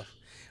 Good stuff.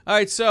 All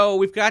right, so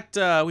we've got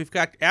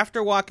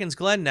after Watkins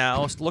Glen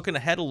now. Looking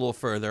ahead a little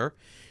further,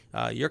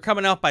 you're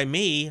coming out by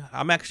me.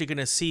 I'm actually going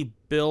to see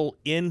Bill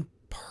in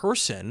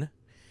person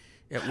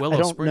at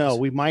Willow Springs. I don't know.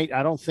 We might.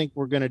 I don't think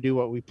we're going to do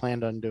what we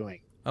planned on doing.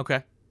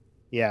 Okay.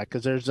 Yeah,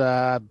 because there's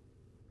a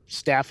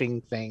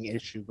staffing thing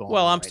issue going on.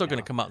 Well, I'm still going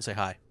to come out and say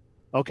hi.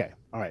 Okay.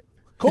 All right.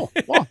 Cool.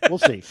 Well, we'll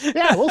see.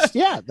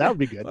 Yeah, that would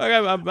be good.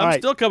 I'm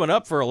still coming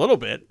up for a little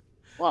bit.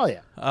 Well,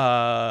 yeah.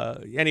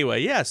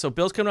 Anyway, so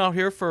Bill's coming out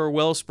here for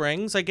Willow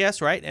Springs, I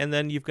guess, right? And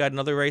then you've got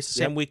another race the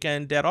same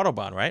weekend at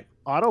Autobahn, right?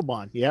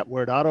 Autobahn, yeah.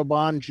 We're at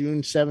Autobahn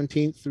June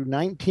 17th through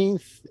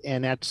 19th,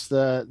 and that's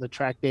the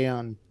track day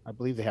on, I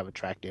believe they have a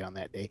track day on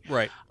that day.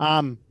 Right.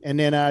 And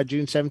then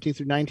June 17th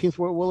through 19th,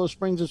 we're at Willow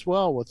Springs as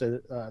well with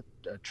a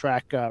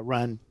track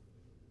run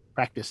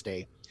practice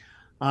day.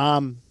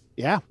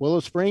 Willow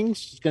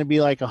Springs is going to be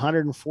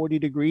 140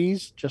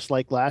 degrees, just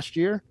like last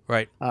year.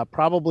 Right.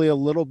 Probably a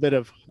little bit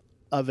of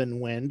oven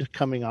wind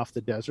coming off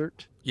the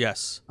desert.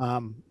 Yes.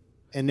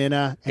 And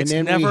then it's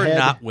never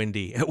not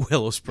windy at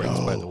Willow Springs,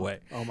 by the way.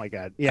 Oh my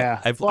God.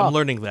 Yeah. I'm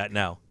learning that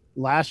now.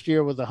 Last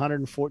year was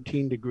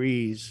 114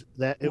 degrees.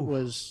 It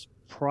was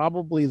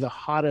probably the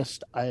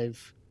hottest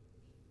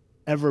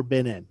ever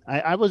been in.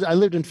 I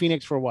lived in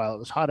Phoenix for a while. It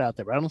was hot out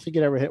there, but I don't think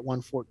it ever hit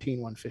 114,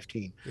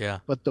 115. Yeah.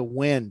 But the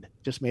wind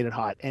just made it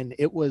hot. And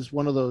it was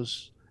one of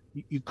those,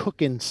 you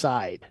cook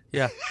inside.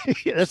 Yeah.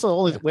 That's the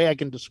only way I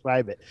can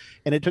describe it.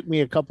 And it took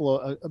me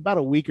about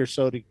a week or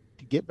so to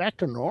get back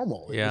to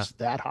normal. It was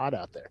that hot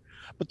out there.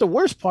 But the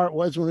worst part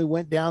was when we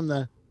went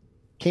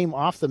came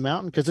off the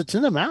mountain, because it's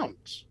in the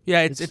mountains.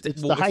 Yeah, it's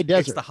the high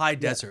desert. It's the high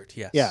desert,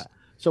 yes. Yeah.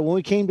 So when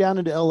we came down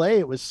into LA,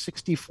 it was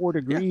 64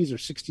 degrees or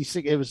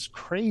 66. It was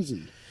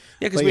crazy.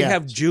 Yeah, because we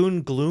have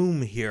June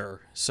gloom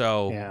here.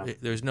 So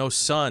there's no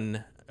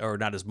sun, or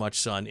not as much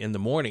sun in the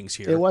mornings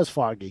here. It was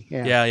foggy.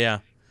 Yeah.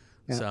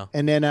 So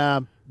and then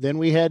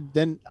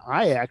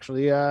I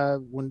actually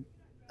when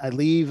I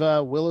leave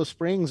Willow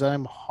Springs,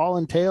 I'm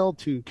hauling tail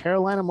to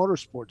Carolina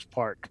Motorsports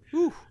Park.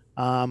 Whew.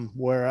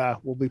 Where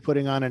we'll be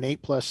putting on an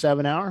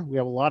 8+7 hour. We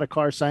have a lot of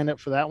cars signed up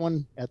for that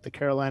one at the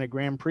Carolina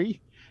Grand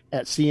Prix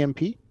at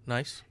CMP.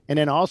 Nice. And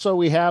then also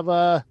we have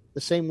the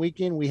same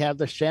weekend, we have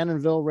the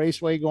Shannonville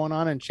Raceway going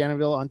on in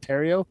Shannonville,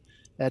 Ontario.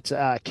 That's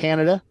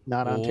Canada,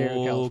 not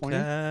Ontario, California.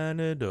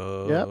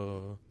 Canada. Yep.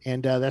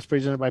 And that's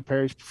presented by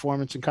Perry's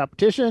Performance and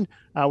Competition.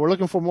 We're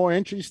looking for more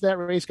entries to that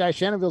race, guys.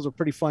 Shannonville's a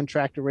pretty fun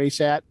track to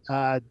race at.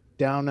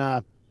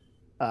 Down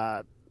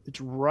it's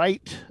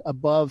right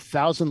above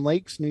Thousand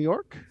Lakes, New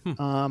York.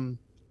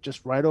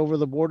 Just right over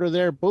the border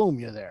there. Boom,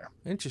 you're there.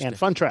 Interesting. And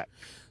fun track.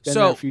 Been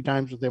there a few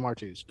times with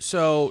MR2s.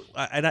 So,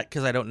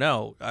 because I don't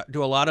know,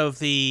 do a lot of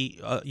the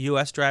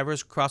U.S.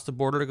 drivers cross the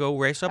border to go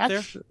race up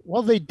there?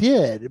 Well, they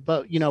did,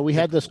 but we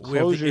had this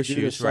closure due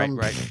to some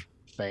right.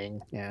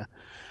 thing. Yeah.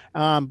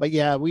 But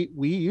yeah,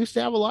 we used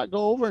to have a lot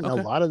go over, and a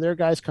lot of their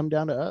guys come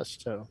down to us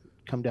to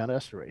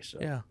race. So.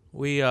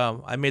 Yeah,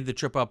 I made the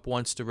trip up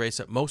once to race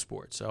at Mo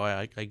Sports, so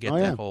I get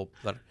that whole.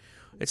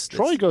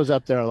 Troy goes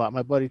up there a lot.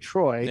 My buddy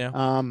Troy.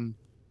 Yeah.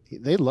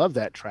 They love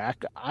that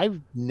track.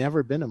 I've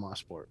never been to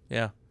Mosport.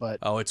 Yeah, but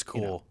it's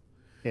cool.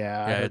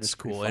 Yeah, it's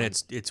cool, and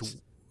it's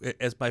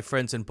as my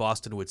friends in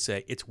Boston would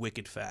say, it's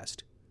wicked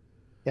fast.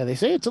 Yeah, they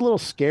say it's a little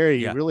scary.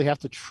 You really have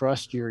to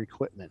trust your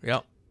equipment. Yeah.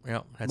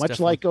 Much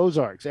like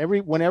Ozarks.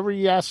 Whenever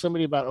you ask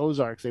somebody about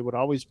Ozarks, they would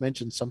always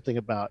mention something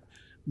about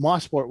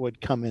Mosport would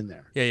come in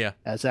there. Yeah.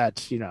 As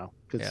that's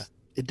because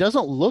it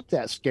doesn't look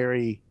that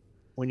scary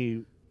when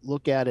you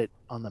look at it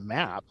on the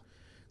map.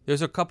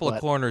 There's a couple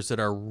of corners that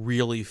are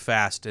really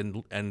fast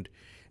and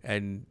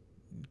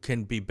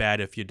can be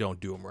bad if you don't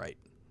do them right.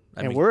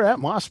 I mean, we're at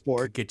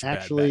Mosport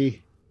actually. Bad.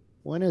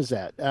 When is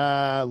that?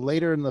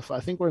 Later I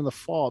think we're in the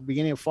fall,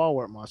 beginning of fall.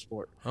 We're at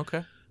Mosport.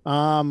 Okay.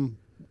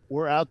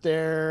 We're out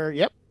there.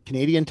 Yep.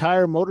 Canadian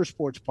Tire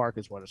Motorsports Park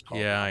is what it's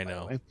called. Yeah, I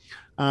know.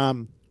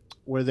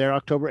 We're there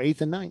October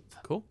 8th and 9th.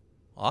 Cool.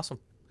 Awesome.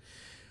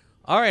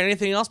 All right.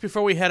 Anything else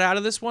before we head out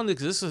of this one?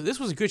 Because this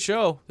was a good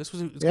show. It's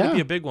going to be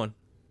a big one.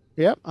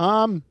 Yep.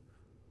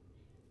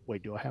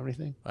 Wait, do I have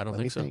anything? I don't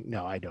think so.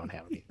 No, I don't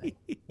have anything.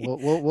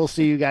 We'll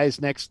see you guys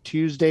next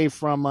Tuesday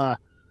from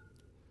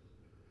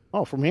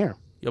here.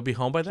 You'll be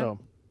home by then? So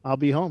I'll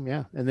be home,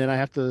 yeah. And then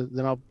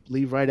I'll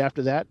leave right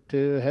after that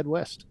to head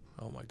west.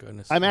 Oh my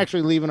goodness. I'm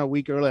actually leaving a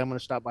week early. I'm going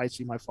to stop by and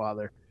see my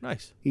father.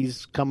 Nice.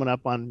 He's coming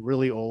up on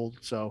really old,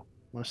 so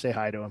I'm going to say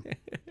hi to him.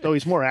 Though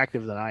he's more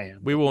active than I am.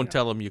 We won't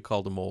tell him you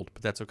called him old,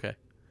 but that's okay.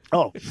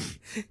 Oh,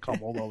 call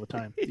him old all the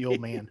time. The old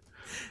man.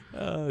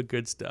 Oh,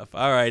 good stuff.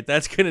 All right,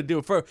 that's going to do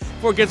it. Before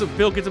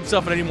Bill gets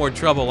himself in any more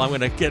trouble, I'm going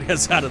to get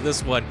us out of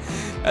this one.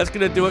 That's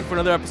going to do it for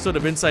another episode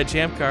of Inside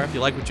ChampCar. If you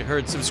like what you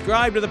heard,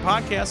 subscribe to the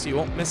podcast so you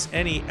won't miss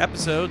any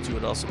episodes. It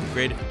would also be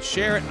great if you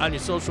share it on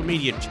your social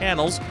media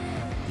channels.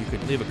 You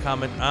could leave a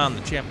comment on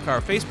the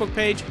ChampCar Facebook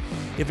page.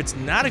 If it's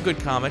not a good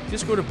comment,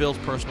 just go to Bill's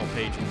personal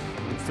page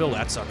and fill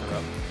that sucker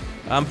up.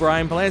 I'm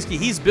Brian Polanski.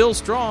 He's Bill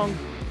Strong.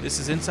 This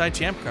is Inside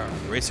ChampCar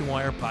on the Racing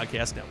Wire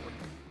Podcast Network.